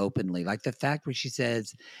very openly. Like the fact where she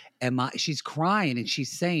says, she's crying and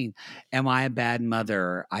she's saying, am I a bad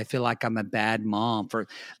mother? I feel like I'm a bad mom. For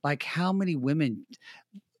like, how many women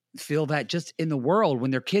feel that just in the world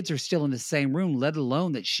when their kids are still in the same room, let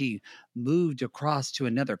alone that she moved across to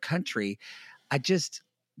another country.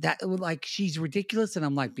 That like, she's ridiculous. And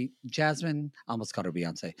I'm like, Jasmine, I almost called her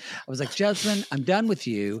Beyonce. I was like, Jasmine, I'm done with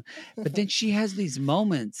you. But then she has these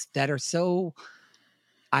moments that are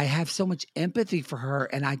I have so much empathy for her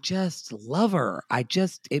and I just love her.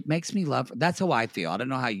 It makes me love her. That's how I feel. I don't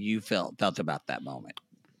know how you felt about that moment.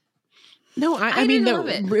 No, I mean, didn't love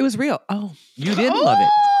it. It was real. Oh, you didn't love it.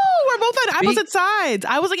 We're both on opposite sides.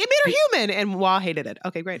 I was like, it made her human, and Wall hated it.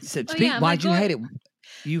 Okay, great. Why'd you hate it?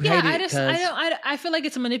 You hate it. I feel like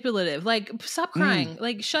it's manipulative. Like, stop crying.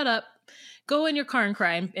 Like, shut up. Go in your car and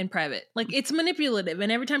cry in private. Like, it's manipulative.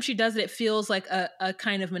 And every time she does it, it feels like a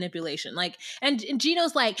kind of manipulation. Like, and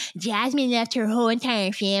Gino's like, Jasmine left her whole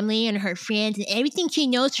entire family and her friends and everything she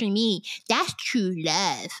knows from me. That's true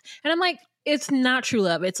love. and I'm like, it's not true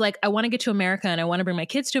love. It's like, I want to get to America and I want to bring my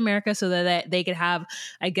kids to America so that they could have,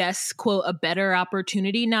 I guess, quote, a better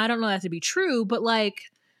opportunity. Now, I don't know that to be true, but like,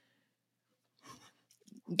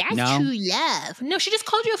 that's true love. no, she just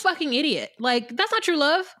called you a fucking idiot. Like, that's not true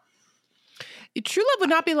love. True love would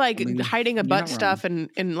not be like hiding a butt not stuff and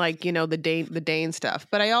like, you know, the Dane stuff.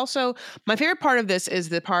 But I also, my favorite part of this is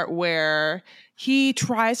the part where he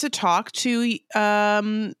tries to talk to,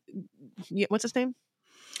 what's his name?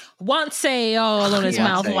 Wanse all on his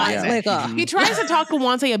mouth. Yeah. He tries to talk to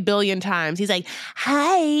Wanse a billion times. He's like,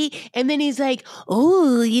 hi. And then he's like,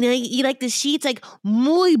 oh, you know, you like the sheets, like,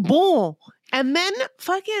 muy bon. And then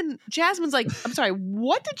fucking Jasmine's like, I'm sorry,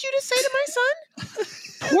 what did you just say to my son?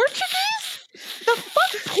 Portuguese? The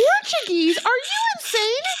fuck Portuguese? Are you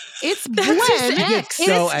insane? It's blend. He gets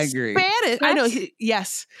so angry. Spanish. I know.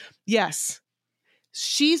 Yes.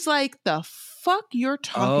 She's like, the fuck you're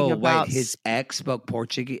talking about? Wait, his ex spoke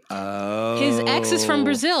Portuguese. Oh, His ex is from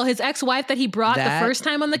Brazil. His ex-wife that he brought the first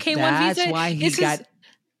time on the K1 visa.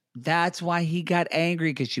 That's why he got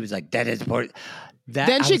angry, because she was like, that is Portuguese.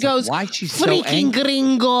 Then she goes, why she's so freaking angry?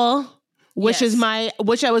 gringo. Which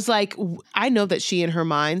I was like, I know that she in her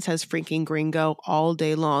mind says freaking gringo all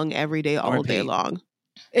day long, every day, all day long.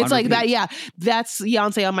 It's like that. Yeah. That's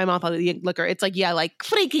Beyonce on my mouth. Liquor. It's like, yeah, like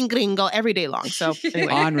freaking gringo every day long. So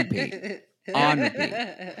anyway. On repeat.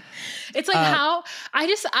 It's like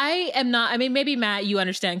I am not, I mean, maybe Matt, you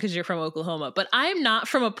understand because you're from Oklahoma, but I'm not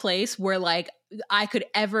from a place where like I could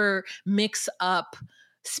ever mix up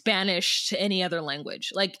Spanish to any other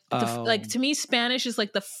language. Like, like to me, Spanish is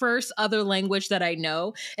like the first other language that I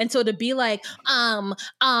know. And so to be like,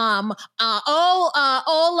 hola,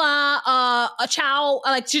 ciao,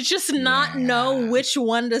 like to just not know which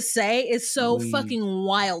one to say is so fucking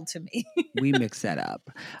wild to me. We mix that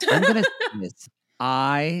up. I'm going to say this.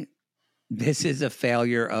 This is a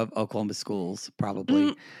failure of Oklahoma schools,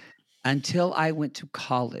 probably. Until I went to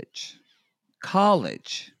college,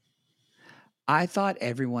 I thought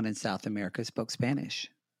everyone in South America spoke Spanish.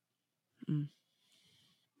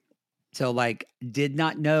 So, like, did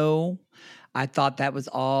not know. I thought that was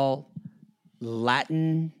all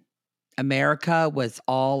Latin America, was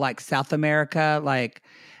all like South America. Like,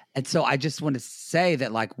 and so I just want to say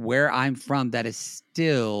that, like, where I'm from, it is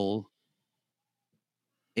still,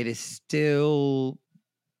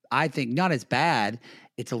 I think, not as bad.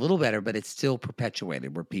 It's a little better, but it's still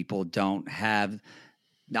perpetuated where people don't have.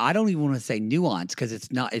 Now, I don't even want to say nuance, because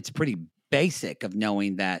it's pretty basic of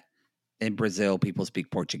knowing that in Brazil people speak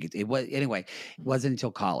Portuguese. It wasn't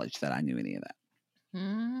until college that I knew any of that.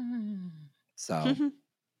 So,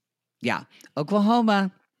 yeah,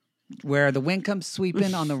 Oklahoma, where the wind comes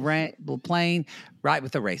sweeping on the plane, right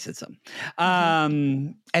with the racism.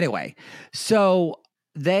 Anyway, so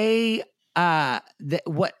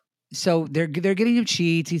So they're getting him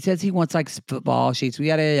sheets. He says he wants like football sheets. We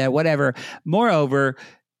gotta whatever. Moreover,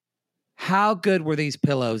 how good were these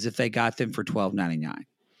pillows if they got them for $12.99?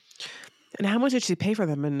 And how much did she pay for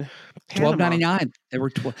them in Panama? $12.99. They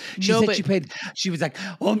were she paid. She was like,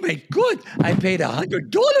 "Oh my God, I paid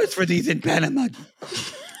 $100 for these in Panama."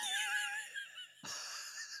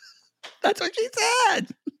 That's what she said.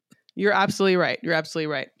 You're absolutely right. I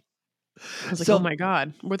was like, oh my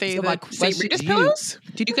God. Were they the St. Regis pillows?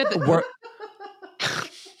 Did you get the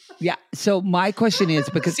Yeah. So my question is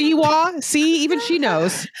because even she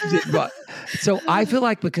knows. So I feel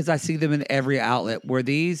like because I see them in every outlet, were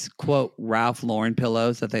these quote Ralph Lauren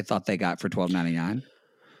pillows that they thought they got for $12.99?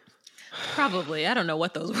 Probably. I don't know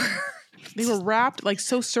what those were. They were wrapped like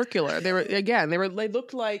so circular. They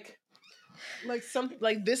looked like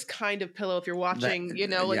this kind of pillow. If you're watching, they're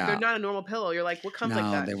not a normal pillow. You're like, what comes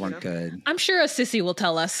like that? They weren't good. I'm sure a sissy will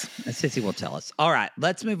tell us. All right,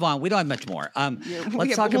 let's move on. We don't have much more.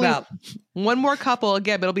 Let's talk about one more couple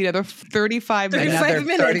again, but it'll be another 35 minutes. Another 30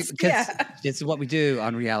 minutes. This is what we do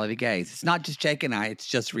on Reality Gaze. It's not just Jake and I, it's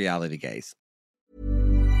just Reality Gaze.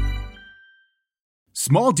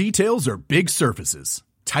 Small details are big surfaces.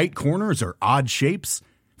 Tight corners are odd shapes.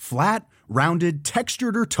 Flat, rounded,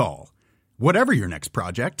 textured, or tall. Whatever your next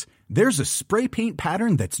project, there's a spray paint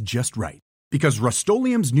pattern that's just right. Because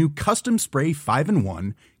Rust-Oleum's new Custom Spray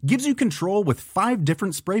 5-in-1 gives you control with 5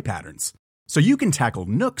 different spray patterns. So you can tackle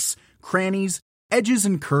nooks, crannies, edges,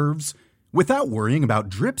 and curves without worrying about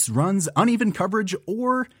drips, runs, uneven coverage,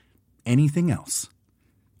 or anything else.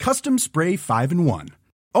 Custom Spray 5-in-1.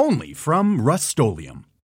 Only from Rust-Oleum.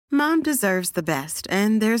 Mom deserves the best,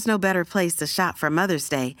 and there's no better place to shop for Mother's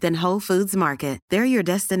Day than Whole Foods Market. They're your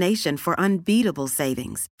destination for unbeatable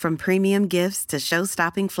savings, from premium gifts to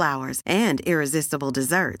show-stopping flowers and irresistible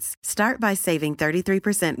desserts. Start by saving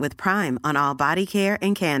 33% with Prime on all body care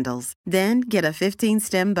and candles. Then get a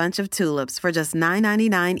 15-stem bunch of tulips for just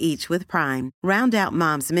 $9.99 each with Prime. Round out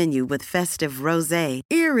Mom's menu with festive rosé,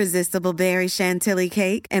 irresistible berry chantilly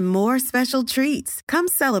cake, and more special treats. Come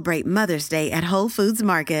celebrate Mother's Day at Whole Foods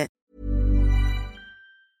Market.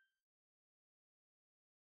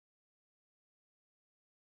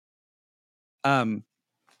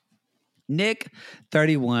 Nick,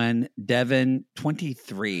 31, Devin,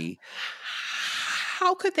 23.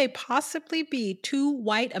 How could they possibly be two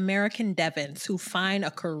white American Devins who find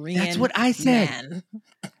a Korean That's what I said. man?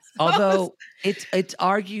 Although it's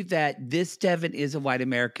argued that this Devin is a white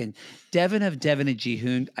American. Devin of Devin and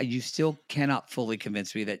Jihoon, you still cannot fully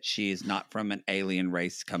convince me that she is not from an alien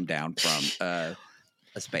race come down from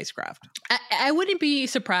a spacecraft. I wouldn't be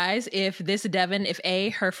surprised if this Devin, if A,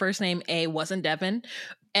 her first name A wasn't Devin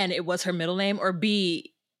and it was her middle name, or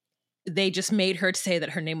B, they just made her say that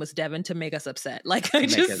her name was Devin to make us upset. Like,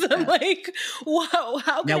 I'm like, wow.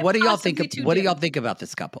 How now, what do y'all think? What do y'all think about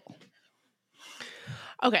this couple?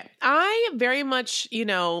 Okay, I very much,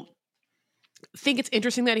 think it's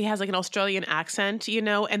interesting that he has like an Australian accent,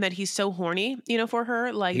 and that he's so horny, for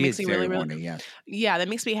her. Like, he makes is me very really, horny, really, yeah. yeah, that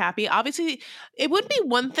makes me happy. Obviously, it would be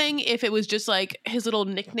one thing if it was just like his little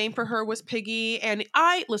nickname for her was Piggy. And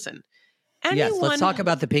listen. Yes, let's talk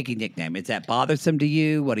about the Piggy nickname. Is that bothersome to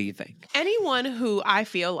you? What do you think? Anyone who I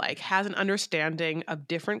feel like has an understanding of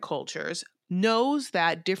different cultures knows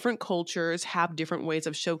that different cultures have different ways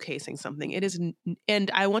of showcasing something. It is,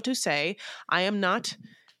 and I want to say, I am not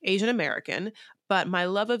Asian American, but my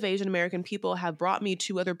love of Asian American people have brought me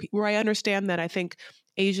to other people where I understand that I think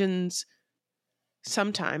Asians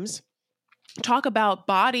sometimes talk about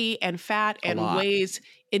body and fat and ways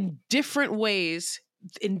in different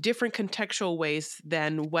contextual ways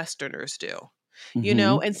than Westerners do.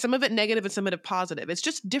 And some of it negative and some of it positive. It's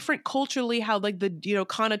just different culturally how like the,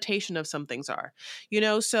 connotation of some things are,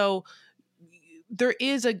 so there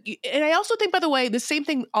is and I also think, by the way, the same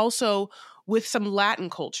thing also with some Latin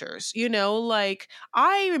cultures, like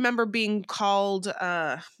I remember being called,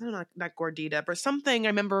 not gordita, but something I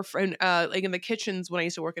remember like in the kitchens when I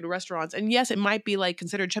used to work in restaurants. And yes, it might be like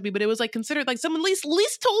considered chubby, but it was like considered like someone at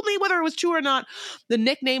least told me whether it was true or not. The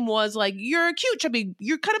nickname was like, you're a cute chubby.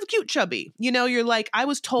 You're kind of a cute chubby. You're like, I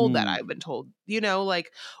was told that. I've been told,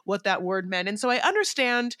 like what that word meant. And so I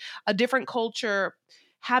understand a different culture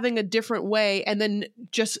having a different way, and then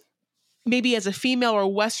just maybe as a female or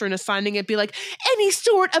Western assigning it, be like, any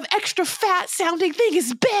sort of extra fat sounding thing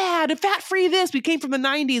is bad. Fat free this. We came from the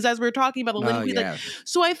 90s as we were talking about the like.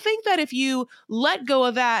 So I think that if you let go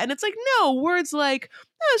of that, and it's like, no, words like,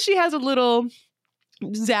 she has a little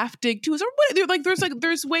zaftig to us, or what,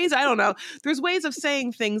 there's ways, I don't know, there's ways of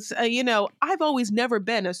saying things. I've always never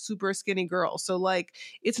been a super skinny girl, so like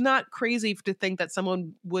it's not crazy to think that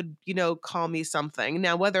someone would call me something.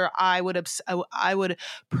 Now, whether I would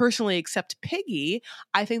personally accept Piggy,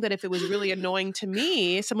 I think that if it was really annoying to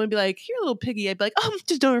me, someone would be like, "You're a little Piggy," I'd be like,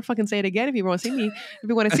 just don't ever fucking say it again. If you want to see me,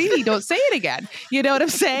 don't say it again. You know what I'm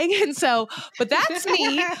saying? And so, but that's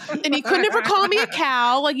me. And you could never call me a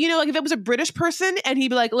cow, like if it was a British person and he'd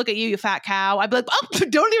be like, look at you, you fat cow. I'd be like, oh,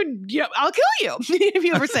 don't even, I'll kill you if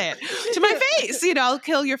you ever say it to my face. I'll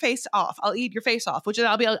kill your face off. I'll eat your face off, which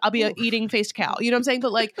I'll be a eating faced cow. You know what I'm saying?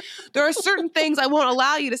 But like, there are certain things I won't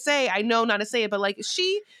allow you to say. I know not to say it, but like,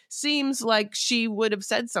 she seems like she would have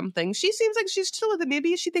said something. She seems like she's chill with it.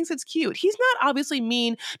 Maybe she thinks it's cute. He's not obviously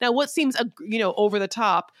mean. Now, what seems, over the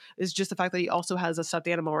top is just the fact that he also has a stuffed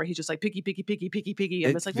animal where he's just like picky.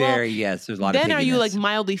 And it's like, yes, there's a lot of then are you like pickiness.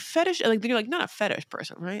 mildly fetish? Like, then you're like not a fetish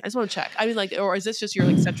person, right? I just want to check. I mean, like, or is this just your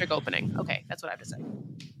like centric opening? Okay, that's what I have to say.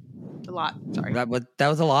 A lot. Sorry. That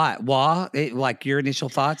was a lot. Wah, like your initial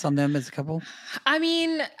thoughts on them as a couple? I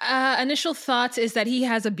mean, initial thoughts is that he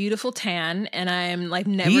has a beautiful tan, and I'm like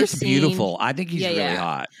never He's seen. beautiful. I think he's really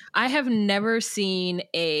hot. I have never seen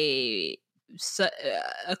a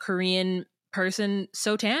Korean person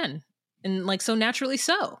so tan and like so naturally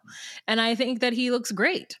so, and I think that he looks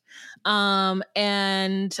great.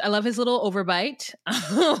 And I love his little overbite.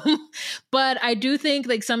 But I do think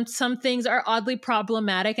like some things are oddly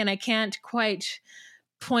problematic, and I can't quite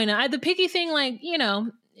point out the picky thing. Like,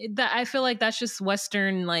 that I feel like that's just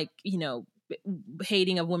Western, like,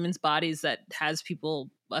 hating of women's bodies that has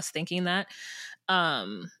us thinking that.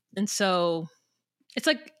 And so it's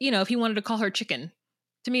like, if he wanted to call her chicken,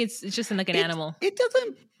 to me, it's just like an animal. It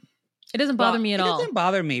doesn't bother me at all. It doesn't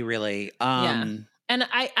bother me really. Yeah. And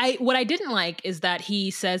I what I didn't like is that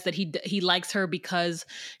he says that he likes her because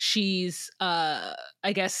she's I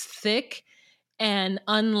guess thick and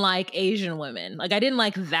unlike Asian women. Like, I didn't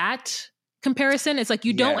like that comparison. It's like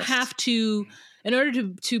you don't have to, in order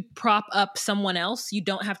to prop up someone else, you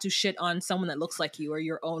don't have to shit on someone that looks like you or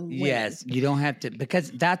your own women. Yes, you don't have to, because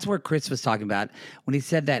that's where Chris was talking about when he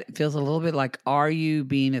said that. It feels a little bit like, are you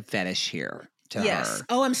being a fetish here? Her.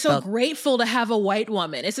 Oh, I'm so grateful to have a white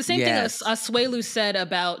woman. It's the same thing as Asuelu said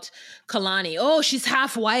about Kalani. Oh, she's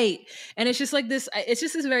half white. And it's just like this, it's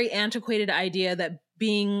just this very antiquated idea that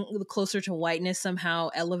being closer to whiteness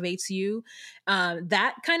somehow elevates you.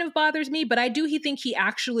 That kind of bothers me, but I do think he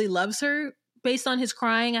actually loves her based on his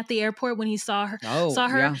crying at the airport when he saw her.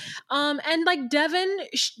 Yeah. And like Devin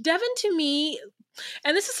to me,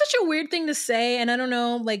 and this is such a weird thing to say, and I don't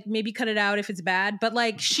know, like maybe cut it out if it's bad, but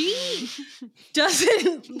like she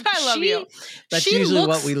doesn't. I love you. That's usually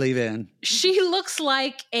what we leave in. She looks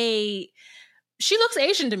like she looks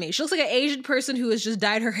Asian to me. She looks like an Asian person who has just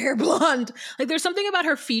dyed her hair blonde. Like, there's something about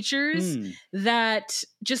her features that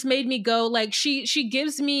just made me go, like, she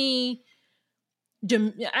gives me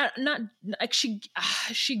not like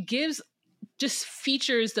she gives just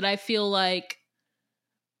features that I feel like,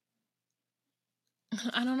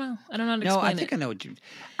 I don't know how to explain it. No, I think I know what you.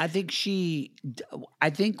 I think she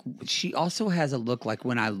also has a look like,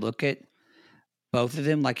 when I look at both of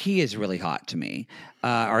them, like, he is really hot to me,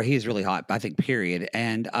 or he is really hot, I think, period.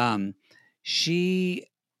 And she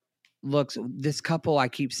looks, this couple, I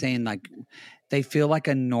keep saying, like, they feel like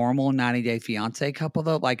a normal 90 Day Fiancé couple,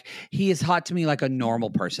 though. Like, he is hot to me like a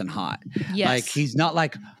normal person hot. Yes. Like, he's not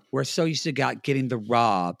like, we're so used to getting the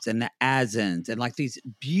Robs and the Azans and like these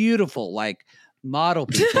beautiful, like, model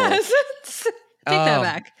people. Take that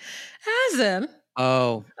back. Azan.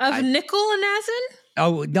 Oh. Nickel and Azan?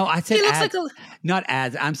 Oh, no, I said he looks like not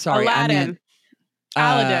Az. I'm sorry. Aladdin. I meant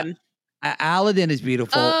Aladdin. Aladdin is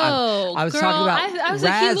beautiful. Oh, I was girl, talking about I was Razvan.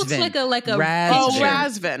 like, he looks like a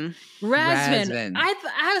Razvan. Razvan.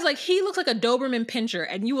 I was like, he looks like a Doberman Pinscher,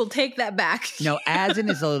 and you will take that back. No, Azan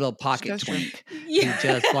is a little pocket twink. Yeah. He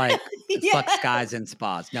just like fucks guys in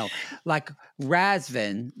spas. No, like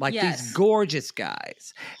Razvan, like these gorgeous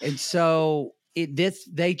guys. And so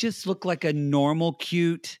they just look like a normal,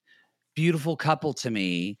 cute, beautiful couple to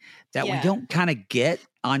me that we don't kind of get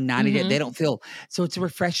on 90 Day. They don't feel, so it's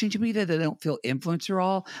refreshing to me that they don't feel influencer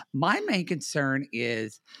all. My main concern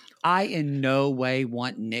is I in no way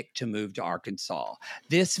want Nick to move to Arkansas.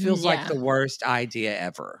 This feels like the worst idea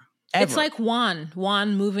ever. It's like Juan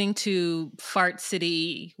moving to Fart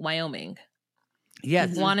City, Wyoming.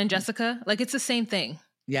 Yes. Juan and Jessica. Like, it's the same thing.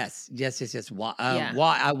 Yes.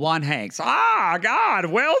 Juan Hanks. Oh, God,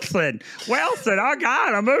 Wilson. Oh,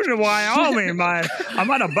 God, I'm moving to Wyoming. I'm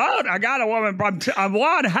on a boat. I got a woman. I'm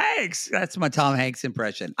Juan Hanks. That's my Tom Hanks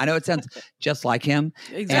impression. I know it sounds just like him.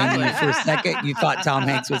 Exactly. And for a second, you thought Tom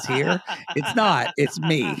Hanks was here. It's not. It's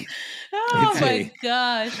me. Oh, my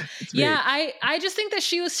gosh. Yeah, I just think that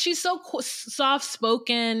she's so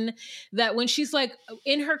soft-spoken that when she's like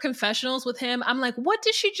in her confessionals with him, I'm like, what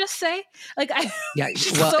did she just say? Like,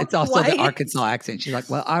 well, it's also quiet. the Arkansas accent. She's like,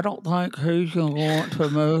 well, I don't think he's going to want to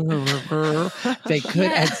move. They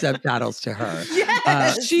could add subtitles to her.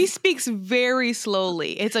 Yes. She speaks very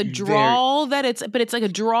slowly. It's a drawl but it's like a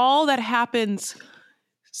drawl that happens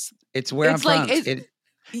It's where It's I'm like, from.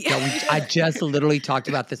 I just literally talked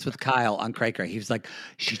about this with Kyle on Cray Cray. He was like,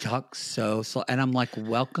 she talks so slow. And I'm like,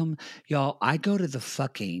 welcome, y'all. I go to the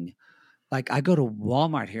fucking, I go to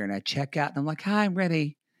Walmart here and I check out and I'm like, hi, I'm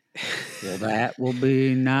ready. Well, that will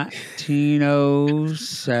be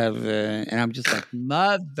 1907. And I'm just like,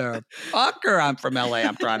 motherfucker, I'm from LA.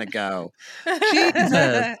 I'm trying to go.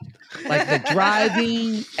 Jesus. Like the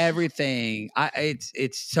driving, everything.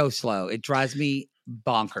 It's so slow. It drives me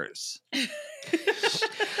bonkers.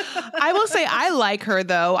 I will say I like her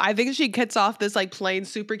though. I think she gets off this like plain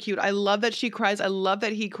super cute. I love that she cries. I love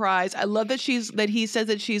that he cries. I love that he says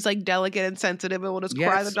that she's like delicate and sensitive and will just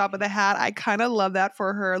cry at the drop of the hat. I kind of love that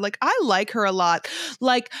for her. Like I like her a lot.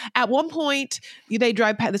 Like at one point they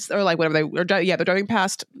drive past this or like whatever they're driving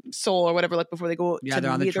past Seoul or whatever, like before they go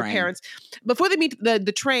to meet their parents. Before they meet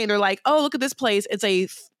the train, they're like, oh, look at this place. It's a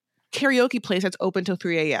karaoke place that's open till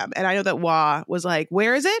 3 a.m. And I know that Wah was like,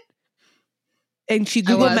 where is it? And she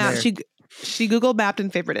Google mapped. She Google mapped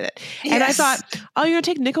and favorited it. Yes. And I thought, oh, you're gonna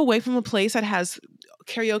take Nick away from a place that has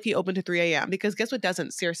karaoke open to 3 a.m. Because guess what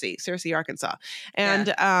doesn't? Searcy, Arkansas.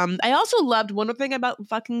 And I also loved one thing about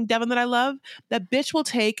fucking Devin that I love. That bitch will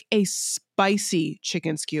take a spicy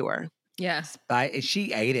chicken skewer. Yes.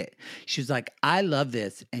 She ate it. She was like, I love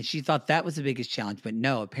this. And she thought that was the biggest challenge. But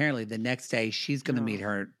no, apparently the next day she's going to meet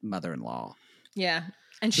her mother-in-law. Yeah.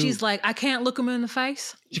 And she's like, I can't look him in the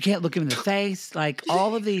face. You can't look him in the face. Like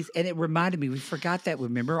all of these. And it reminded me, we forgot that.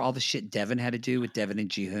 Remember all the shit Devin had to do with Devin and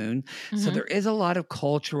Jihoon? Mm-hmm. So there is a lot of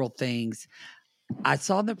cultural things. I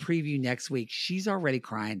saw in the preview next week, she's already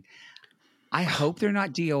crying. I hope they're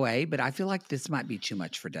not DOA, but I feel like this might be too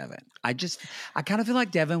much for Devin. I kind of feel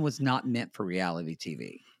like Devin was not meant for reality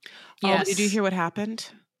TV. Yes. Oh, did you hear what happened?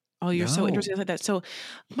 Oh, you're so interested in that. So,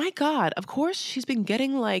 my God, of course, she's been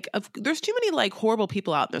getting there's too many horrible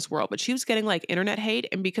people out in this world, but she was getting internet hate.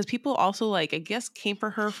 And because people also I guess came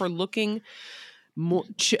for her for looking more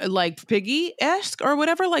Piggy-esque or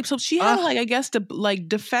whatever. So she had I guess to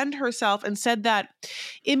defend herself and said that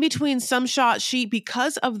in between some shots, she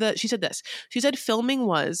said this. She said filming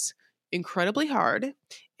was incredibly hard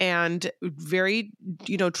and very,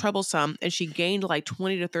 troublesome. And she gained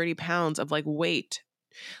 20 to 30 pounds of weight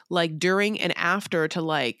during and after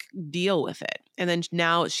to deal with it. And then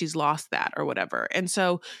now she's lost that or whatever. And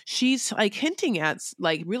so she's hinting at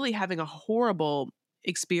really having a horrible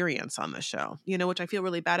experience on the show, which I feel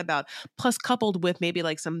really bad about. Plus coupled with maybe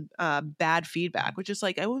some bad feedback, which is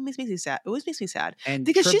it always makes me sad. It always makes me sad. And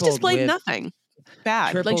because she's displayed nothing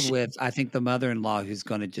bad. Tripled with, I think, the mother-in-law who's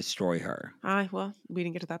going to destroy her. Well, we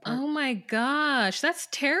didn't get to that part. Oh my gosh, that's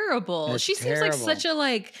terrible. She seems like such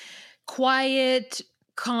a quiet,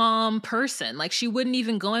 calm person. She wouldn't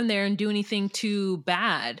even go in there and do anything too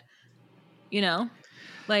bad,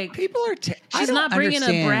 people are she's not bringing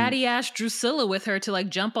a bratty ass Drusilla with her to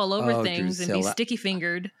jump all over things Drusilla. And be sticky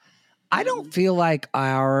fingered. I don't feel like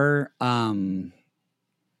our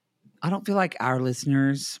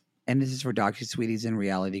listeners, and this is for Docusweeties and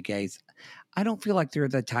reality gays, I don't feel like they're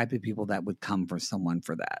the type of people that would come for someone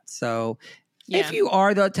for that. So if you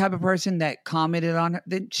are the type of person that commented on her,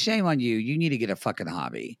 then shame on you. You need to get a fucking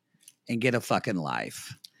hobby and get a fucking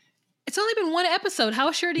life. It's only been one episode. How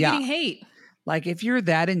assured are you getting hate? If you're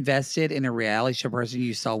that invested in a reality show person,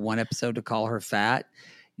 you saw one episode to call her fat,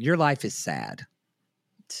 your life is sad.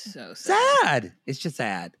 So sad. It's just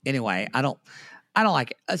sad. Anyway, I don't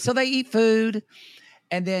like it. So they eat food.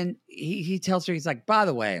 And then he tells her, he's like, by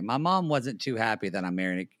the way, my mom wasn't too happy that I'm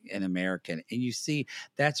marrying an American. And you see,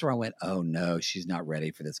 that's where I went, oh no, she's not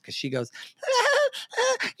ready for this. Because she goes,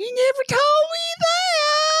 you never told me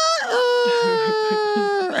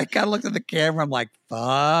that. I kind of looked at the camera. I'm like,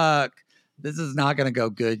 fuck, this is not going to go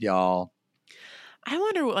good, y'all. I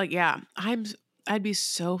wonder, I'd be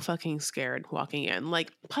so fucking scared walking in.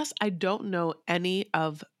 Plus I don't know any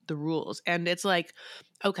of the rules. And it's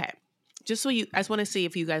okay. Just I just want to see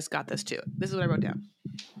if you guys got this too. This is what I wrote down.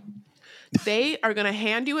 They are going to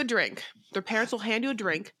hand you a drink. Their parents will hand you a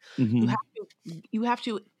drink. Mm-hmm. You have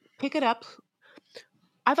to pick it up.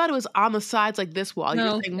 I thought it was on the sides like this wall. No,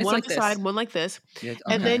 you're saying one on the side, one like this. Yes,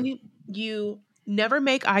 okay. And then you never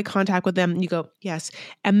make eye contact with them. You go, yes.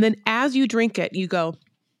 And then as you drink it, you go.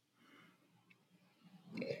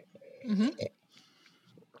 Mm-hmm.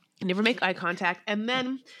 Never make eye contact. And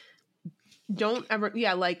then don't ever,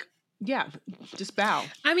 just bow.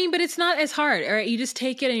 I mean, but it's not as hard, all right? You just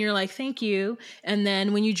take it and you're like, thank you. And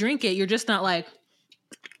then when you drink it, you're just not like.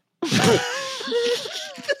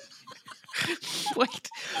 Wait.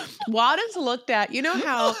 Wadden's looked at, you know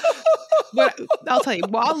how, I'll tell you,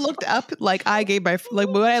 Wad looked up like I gave my, like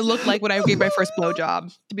what I looked like when I gave my first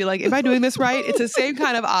blowjob to be like, am I doing this right? It's the same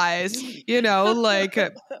kind of eyes, you know, like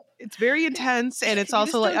it's very intense and it's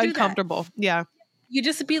also like uncomfortable. Yeah. You're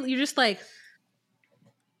just like,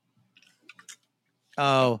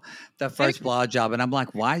 oh, the first blowjob. And I'm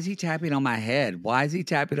like, why is he tapping on my head? Why is he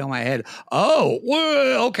tapping on my head? Oh,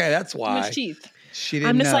 well, okay, that's why. much teeth. She didn't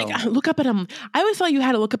I'm just know. like, look up at him. I always thought you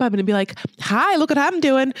had to look up at him and be like, hi, look what I'm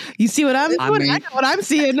doing. You see what I'm doing? I know what I'm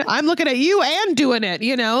seeing. I'm looking at you and doing it,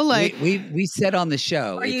 you know? Like we said on the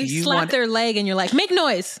show. Or you slap their leg and you're like, make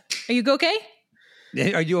noise. Are you okay?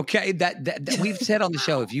 Are you okay? That we've said on the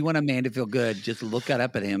show, if you want a man to feel good, just look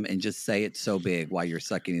up at him and just say it's so big while you're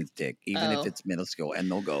sucking his dick, even if it's minuscule,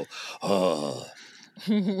 and they'll go, oh.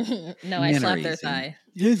 No, I slapped their thigh.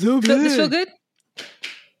 It's so big. This feel good?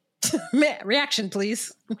 Reaction,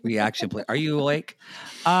 please. Reaction, please. Are you awake?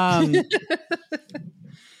 That's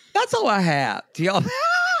all I have. Do y'all?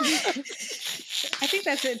 I think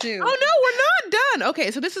that's it too. Oh no, we're not done. Okay,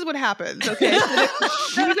 so this is what happens. Okay,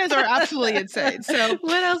 so you guys are absolutely insane. So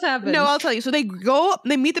what else happens? No, I'll tell you. So they go,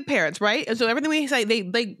 they meet the parents, right? And so everything we say, sorry,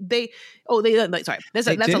 that's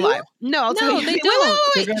a lie. No, I'll tell you. They don't.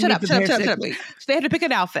 Wait. Shut up. So they had to pick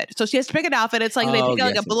an outfit. So she has to pick an outfit. It's like they pick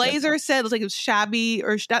like a blazer set. It's like shabby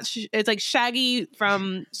or it's like Shaggy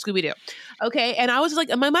from Scooby Doo. Okay, and I was like,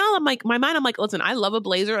 in my mind, I'm like, listen, I love a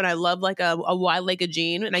blazer and I love like a wide-legged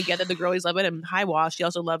jean, and I get that the girlies love it. And high wash, she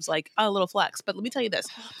also loves like a little flex. But let me tell you this: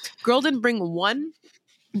 girl didn't bring one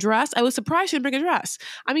dress. I was surprised she didn't bring a dress.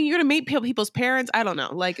 I mean, you're gonna meet people's parents. I don't know.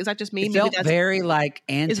 Like, is that just me? It felt very like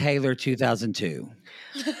Ann Taylor 2002.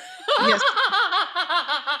 Yes.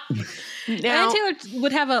 Now, Ann Taylor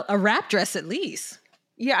would have a wrap dress at least.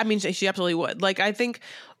 Yeah, I mean, she absolutely would. Like, I think.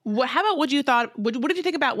 How about what you thought? What did you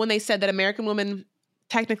think about when they said that American women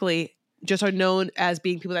technically just are known as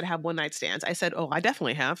being people that have one night stands? I said, oh, I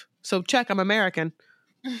definitely have. So check, I'm American.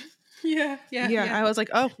 Yeah. I was like,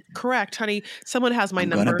 oh, correct, honey. Someone has my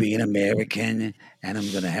number. I'm going to be an American, and I'm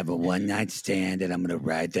going to have a one-night stand, and I'm going to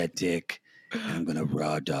ride that dick, and I'm going to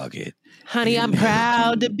raw dog it. Honey, I'm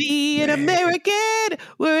proud to be an American,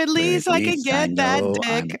 where at least I can get that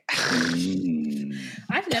dick.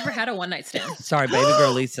 I've never had a one-night stand. Sorry, baby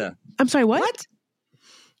girl Lisa. I'm sorry, what?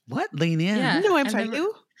 What? Lean in. Yeah, no, I'm sorry.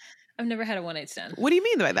 I've never had a one-night stand. What do you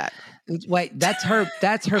mean by that? Wait, that's her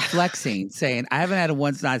flexing, saying, I haven't had a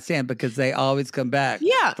one-night stand because they always come back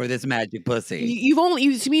for this magic pussy.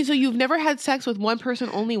 You've never had sex with one person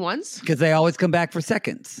only once? Because they always come back for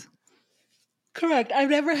seconds. Correct. I've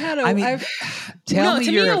never had a. I mean,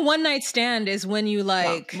 to me, a one-night stand is when you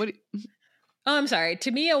like. Wow. Oh, I'm sorry.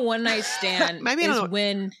 To me, a one-night stand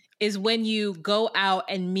is when you go out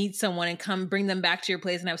and meet someone and bring them back to your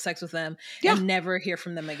place and have sex with them and never hear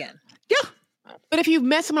from them again. Yeah. But if you've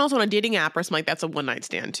met someone else on a dating app or something, like that's a one-night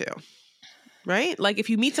stand too. Right? Like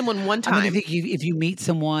if you meet someone one time. I mean, I think if you meet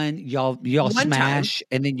someone, y'all smash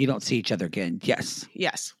and then you don't see each other again. Yes.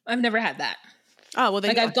 I've never had that. Oh, well,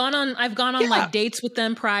 I've gone on like dates with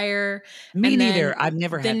them prior. Me neither. I've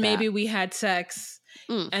never had that. Then maybe we had sex.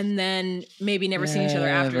 And then maybe never seen each other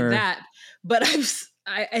after that. But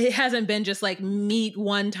it hasn't been just like meet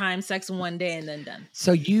one time, sex one day, and then done.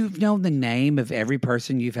 So you've known the name of every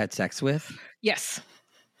person you've had sex with? Yes.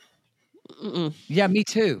 Mm-mm. Yeah, me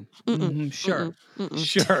too. Mm-hmm. Sure. Mm-mm.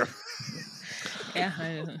 Sure. Yeah.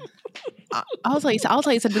 I'll tell you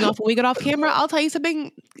something off when we get off camera. I'll tell you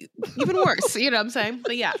something even worse. You know what I'm saying?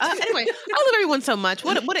 But yeah. Anyway, I love everyone so much.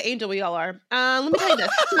 What an angel we all are. Let me tell you this.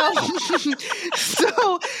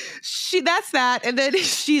 So that's that. And then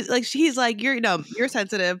he's like, you're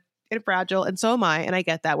sensitive and fragile, and so am I. And I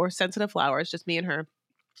get that. We're sensitive flowers, just me and her.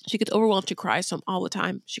 She gets overwhelmed. She cries all the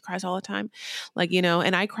time. She cries all the time. Like,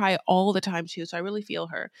 and I cry all the time too. So I really feel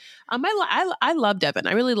her. I love Devin.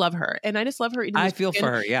 I really love her. And I just love her. I feel for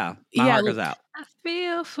her. Yeah. My heart goes out. I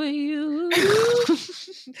feel for you.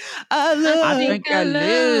 I think I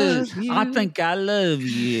love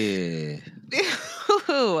you.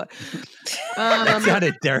 That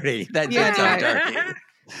sounded dirty. That sounded dirty.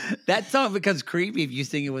 That song becomes creepy if you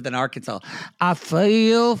sing it with an Arkansas. I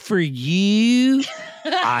feel for you.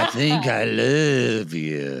 I think I love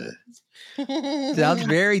you. Sounds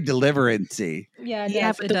very deliverancy.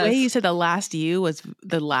 Yeah, but the way you said the last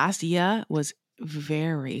yeah was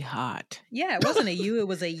very hot. Yeah, it wasn't a you, it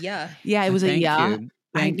was a yeah. Yeah, it was a yeah.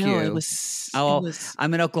 Thank you. It was.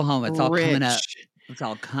 I'm in Oklahoma. It's all rich. coming up. It's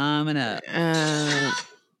all coming up.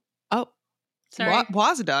 Oh, sorry.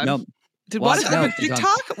 Was done. No. What is that?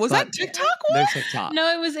 TikTok? Was that TikTok? There's TikTok.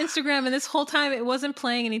 No, it was Instagram, and this whole time it wasn't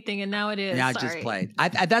playing anything, and now it is. Now I just played.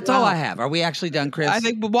 That's all I have. Are we actually done, Chris? I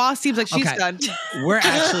think Wah seems like she's done. We're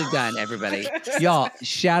actually done, everybody. Y'all,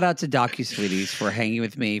 shout out to Docusweeties for hanging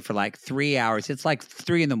with me for like 3 hours. It's like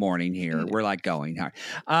 3 a.m. here. We're like going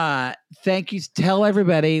hard. Thank you. Tell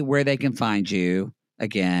everybody where they can find you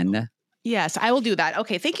again. Yes, I will do that.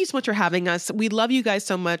 Okay, thank you so much for having us. We love you guys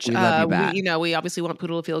so much. We love you back. We obviously want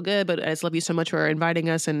Poodle to feel good, but I just love you so much for inviting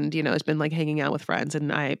us, and it's been like hanging out with friends.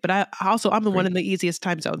 And I'm the one in the easiest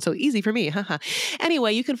time zone, so easy for me.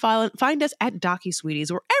 Anyway, you can find us at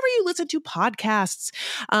Docusweeties wherever you listen to podcasts.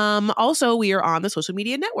 Also, we are on the social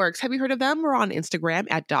media networks. Have you heard of them? We're on Instagram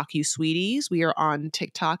at Docusweeties. We are on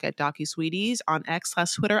TikTok at Docusweeties. On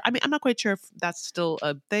X/Twitter. I mean, I'm not quite sure if that's still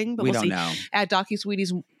a thing, but we'll see. Know. At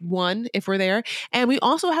Docusweeties1. If we're there. And we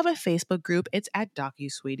also have a Facebook group. It's at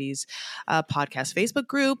Docusweeties podcast Facebook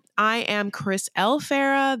group. I am Chris L.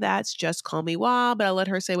 Farah. That's Just Call Me Wah, but I'll let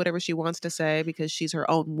her say whatever she wants to say because she's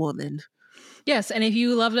her own woman. Yes, and if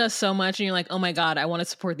you loved us so much and you're like, oh my God, I want to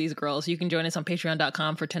support these girls, you can join us on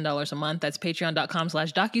patreon.com for $10 a month. That's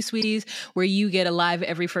patreon.com/Docusweeties, where you get a live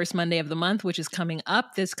every first Monday of the month, which is coming up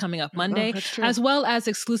Monday, as well as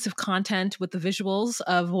exclusive content with the visuals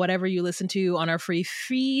of whatever you listen to on our free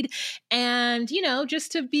feed. And,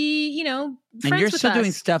 just to be, friends with us. And you're still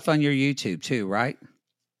doing stuff on your YouTube too, right?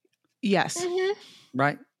 Yes. Mm-hmm.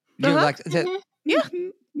 Right? Yeah.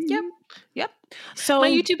 Yep. So my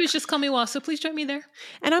YouTube is Just Call Me Wah, so please join me there.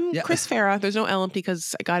 And I'm Chris Farah. There's no L empty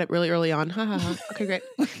because I got it really early on. Okay, great.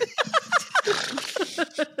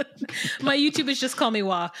 My YouTube is Just Call Me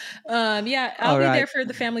Wah. I'll be there for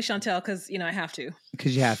the family Chantel because I have to.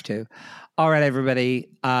 Because you have to. All right, everybody.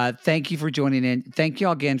 Thank you for joining in. Thank you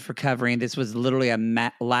all again for covering. This was literally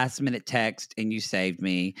a last minute text, and you saved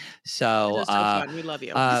me. So, fun. We love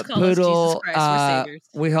you. Just call Poodle, us Jesus Christ, we're saviors.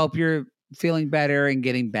 We hope you're feeling better and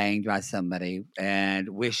getting banged by somebody, and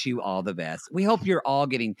wish you all the best. We hope you're all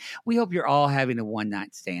having a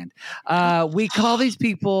one-night stand. We call these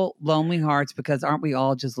people lonely hearts because aren't we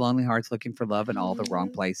all just lonely hearts looking for love in all the wrong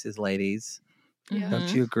places, ladies? Mm-hmm.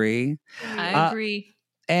 Don't you agree? I agree.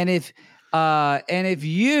 And if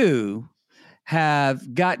you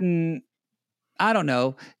have gotten, I don't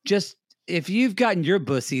know, just if you've gotten your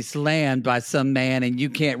pussy slammed by some man and you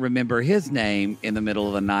can't remember his name in the middle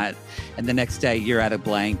of the night and the next day you're at a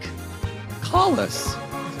blank, call us.